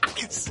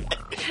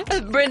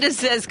 Brenda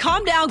says,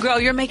 calm down, girl.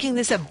 You're making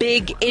this a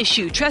big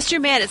issue. Trust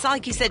your man. It's not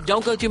like he said,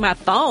 don't go through my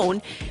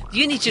phone.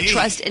 You need to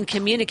trust and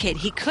communicate.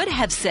 He could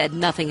have said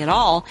nothing at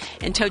all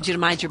and told you to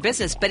mind your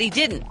business, but he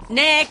didn't.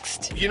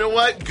 Next. You know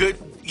what? Good.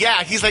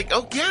 Yeah, he's like,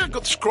 oh, yeah,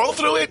 go scroll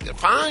through it.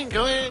 Fine,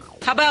 go ahead.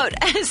 How about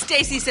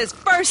Stacy says,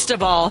 first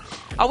of all,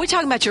 are we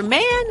talking about your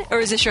man or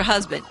is this your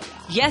husband?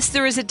 Yes,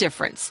 there is a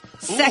difference.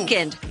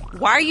 Second,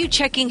 why are you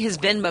checking his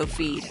Venmo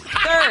feed?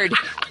 Third,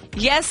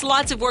 Yes,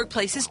 lots of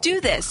workplaces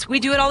do this. We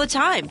do it all the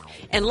time.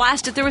 And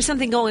last, if there was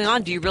something going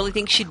on, do you really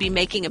think she'd be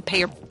making a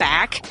pay her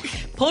back?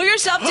 Pull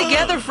yourself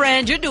together,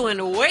 friend. You're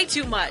doing way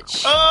too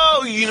much.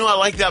 Oh, I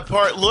like that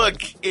part.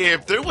 Look,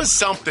 if there was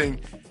something,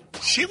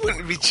 she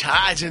wouldn't be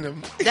charging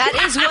him.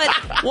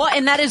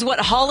 That is what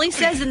Holly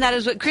says, and that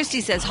is what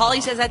Christy says.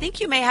 Holly says, I think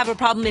you may have a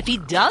problem if he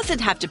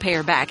doesn't have to pay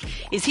her back.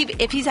 If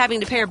he's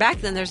having to pay her back,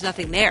 then there's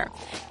nothing there.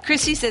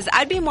 Christy says,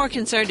 I'd be more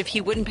concerned if he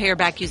wouldn't pay her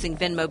back using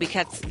Venmo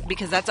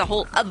because that's a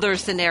whole other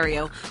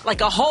scenario,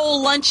 like a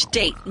whole lunch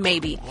date,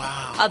 maybe.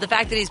 Wow. The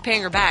fact that he's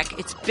paying her back,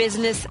 it's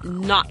business,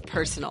 not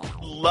personal.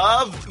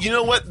 Love, you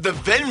know what? The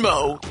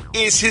Venmo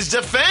is his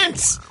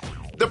defense.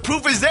 The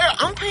proof is there.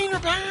 I'm paying her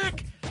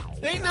back.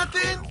 There ain't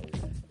nothing.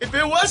 If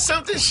there was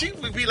something, she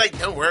would be like,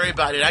 don't worry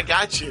about it. I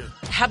got you.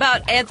 How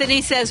about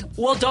Anthony says,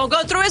 well, don't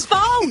go through his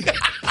phone.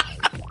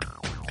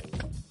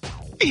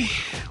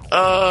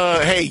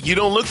 Hey, you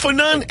don't look for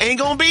none, ain't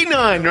gonna be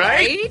none,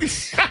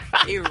 right?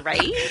 You're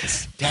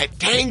right. That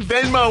dang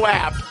Venmo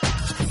app.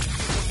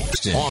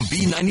 On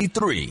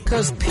B93,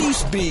 because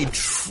peace be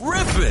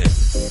trippin'.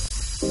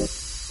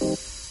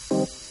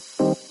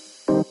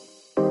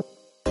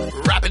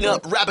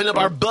 Wrapping up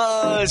our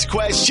buzz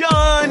question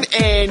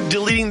and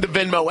deleting the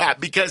Venmo app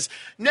because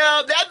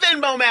now that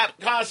Venmo app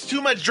caused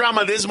too much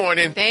drama this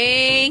morning.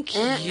 Thank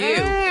you.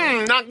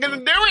 Not gonna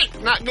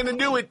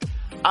do it.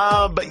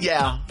 But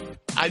yeah,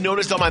 I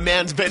noticed on my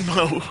man's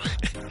Venmo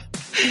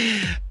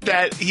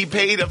that he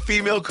paid a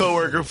female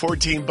coworker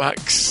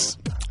 $14.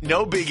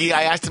 No biggie.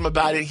 I asked him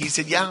about it. He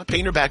said, yeah,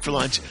 paying her back for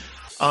lunch.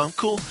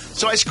 Cool.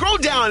 So I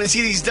scrolled down and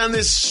see he's done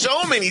this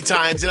so many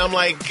times, and I'm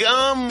like,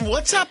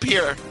 what's up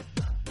here?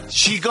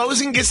 She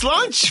goes and gets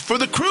lunch for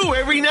the crew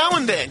every now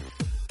and then.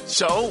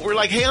 So we're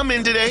like, hey, I'm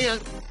in today.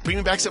 Bring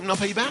me back something, I'll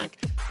pay you back.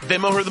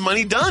 Venmo her the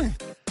money, done.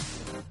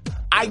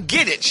 I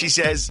get it, she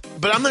says,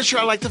 but I'm not sure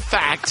I like the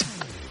fact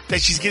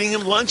that she's getting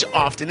him lunch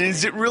often. And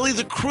is it really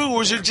the crew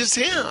or is it just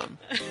him?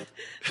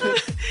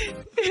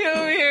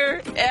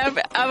 Here.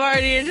 I'm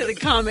already into the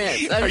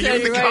comments. I'm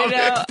telling you right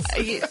now.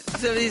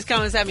 Some of these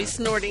comments have me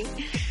snorting.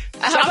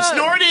 Stop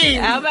snorting!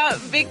 How about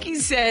Vicky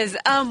says,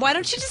 why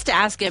don't you just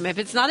ask him? If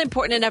it's not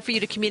important enough for you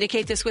to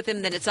communicate this with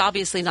him, then it's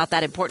obviously not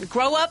that important.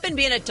 Grow up and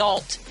be an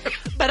adult.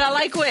 But I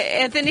like what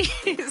Anthony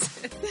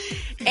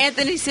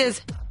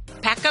says,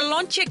 pack a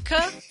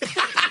lunchica.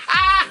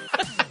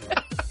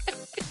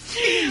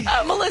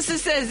 Melissa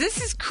says,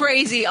 this is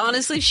crazy.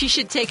 Honestly, she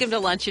should take him to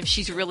lunch if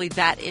she's really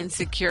that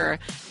insecure.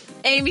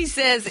 Amy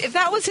says, if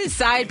that was his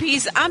side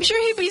piece, I'm sure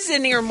he'd be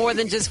sending her more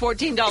than just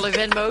 $14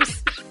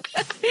 Venmos.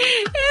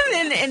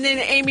 and then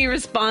Amy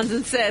responds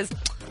and says,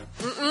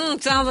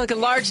 sounds like a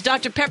large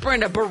Dr. Pepper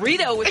and a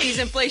burrito with these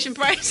inflation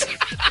prices.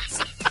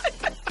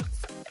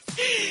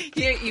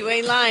 Yeah, you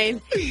ain't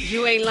lying.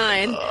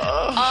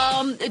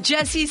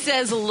 Jesse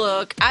says,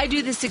 look, I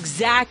do this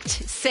exact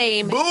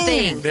same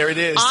thing. There it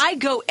is. I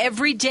go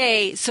every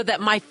day so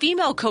that my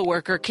female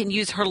coworker can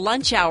use her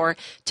lunch hour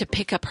to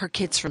pick up her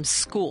kids from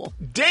school.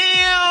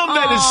 Damn,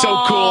 that is so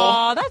cool.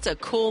 Oh, that's a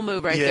cool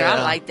move right there.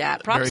 I like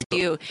that. Props to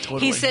you.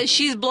 Totally. He says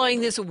she's blowing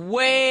this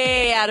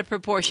way out of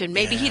proportion.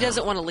 Maybe he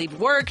doesn't want to leave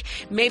work.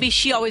 Maybe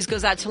she always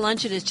goes out to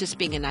lunch and is just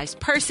being a nice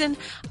person.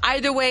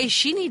 Either way,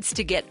 she needs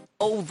to get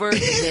over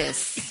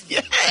this.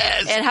 Yes.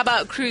 And how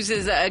about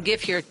Cruz's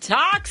gift here?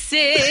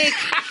 Toxic.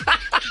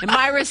 And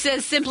Myra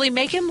says, simply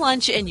make him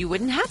lunch and you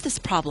wouldn't have this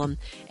problem.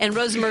 And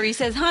Rosemarie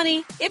says,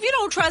 honey, if you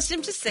don't trust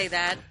him, just say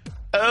that.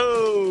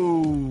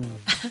 Oh,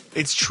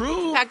 it's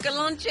true. Pack a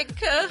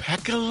lunchica.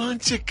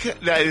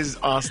 That is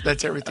awesome.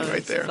 That's everything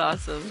right there.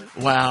 That's awesome.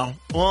 Wow.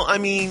 Well, I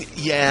mean,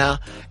 yeah.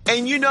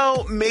 And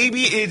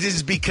maybe it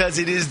is because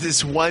it is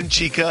this one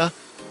chica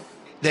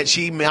that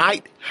she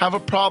might have a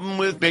problem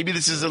with. Maybe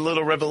this is a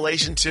little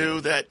revelation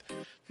too that,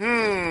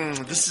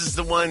 this is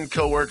the one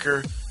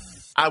coworker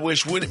I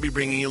wish wouldn't be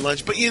bringing you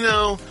lunch. But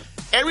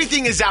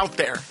everything is out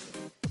there.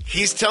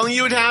 He's telling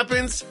you it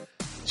happens.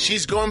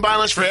 She's going by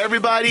lunch for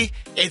everybody.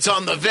 It's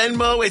on the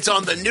Venmo. It's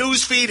on the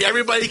news feed.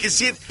 Everybody can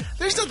see it.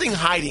 There's nothing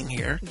hiding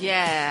here.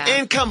 Yeah.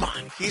 And come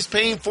on. He's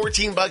paying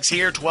 $14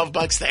 here,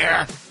 $12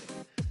 there.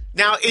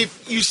 Now,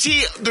 if you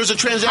see there's a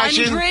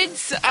transaction,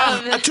 hundreds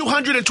of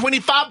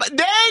 225,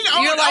 then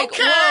you're like,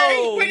 okay.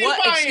 whoa, What are you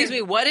buying? Excuse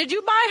me, what did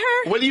you buy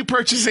her? What are you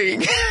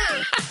purchasing?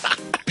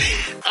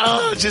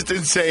 Oh, just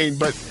insane.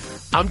 But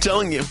I'm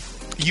telling you,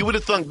 you would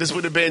have thought this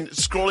would have been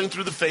scrolling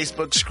through the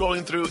Facebook,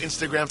 scrolling through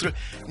Instagram.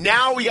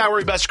 Now we got to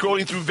worry about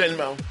scrolling through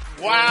Venmo.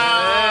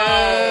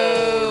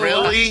 Wow. Whoa.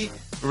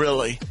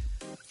 Really?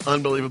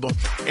 Unbelievable.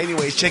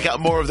 Anyways, check out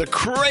more of the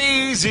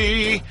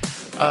crazy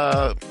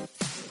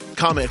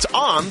comments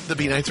on the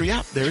B93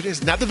 app. There it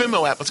is. Not the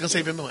Venmo app. I was going to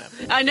say Venmo app.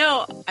 I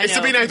know. It's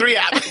the B93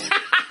 app.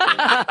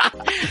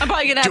 I'm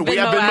probably going to have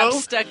Venmo app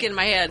stuck in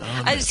my head.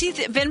 I see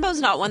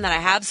Venmo's not one that I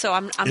have, so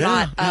I'm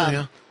not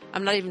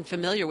I'm not even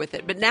familiar with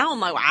it. But now I'm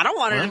like, well, I don't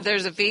want it if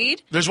there's a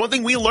feed. There's one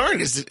thing we learned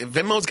is that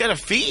Venmo's got a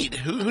feed.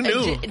 Who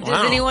knew?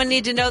 Does anyone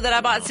need to know that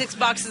I bought 6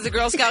 boxes of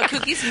Girl Scout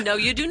cookies? No,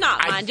 you do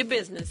not. Mind your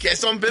business.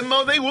 Guess on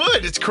Venmo they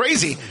would. It's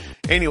crazy.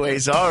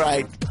 Anyways, all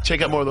right.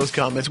 Check out more of those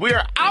comments. We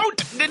are out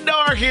the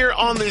door here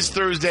on this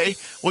Thursday.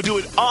 We'll do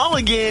it all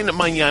again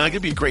mañana. It's going to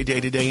be a great day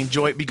today.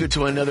 Enjoy it. Be good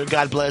to one another.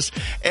 God bless.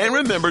 And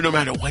remember, no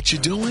matter what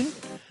you're doing,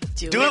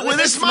 do it with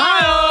a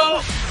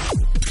smile.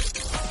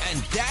 And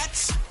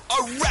that's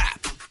a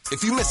wrap.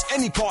 If you miss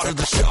any part of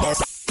the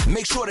show,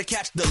 make sure to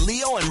catch the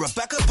Leo and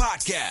Rebecca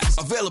podcast.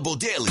 Available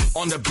daily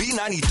on the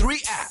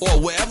B93 app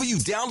or wherever you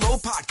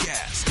download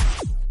podcasts.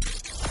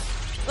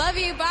 Love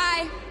you.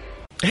 Bye.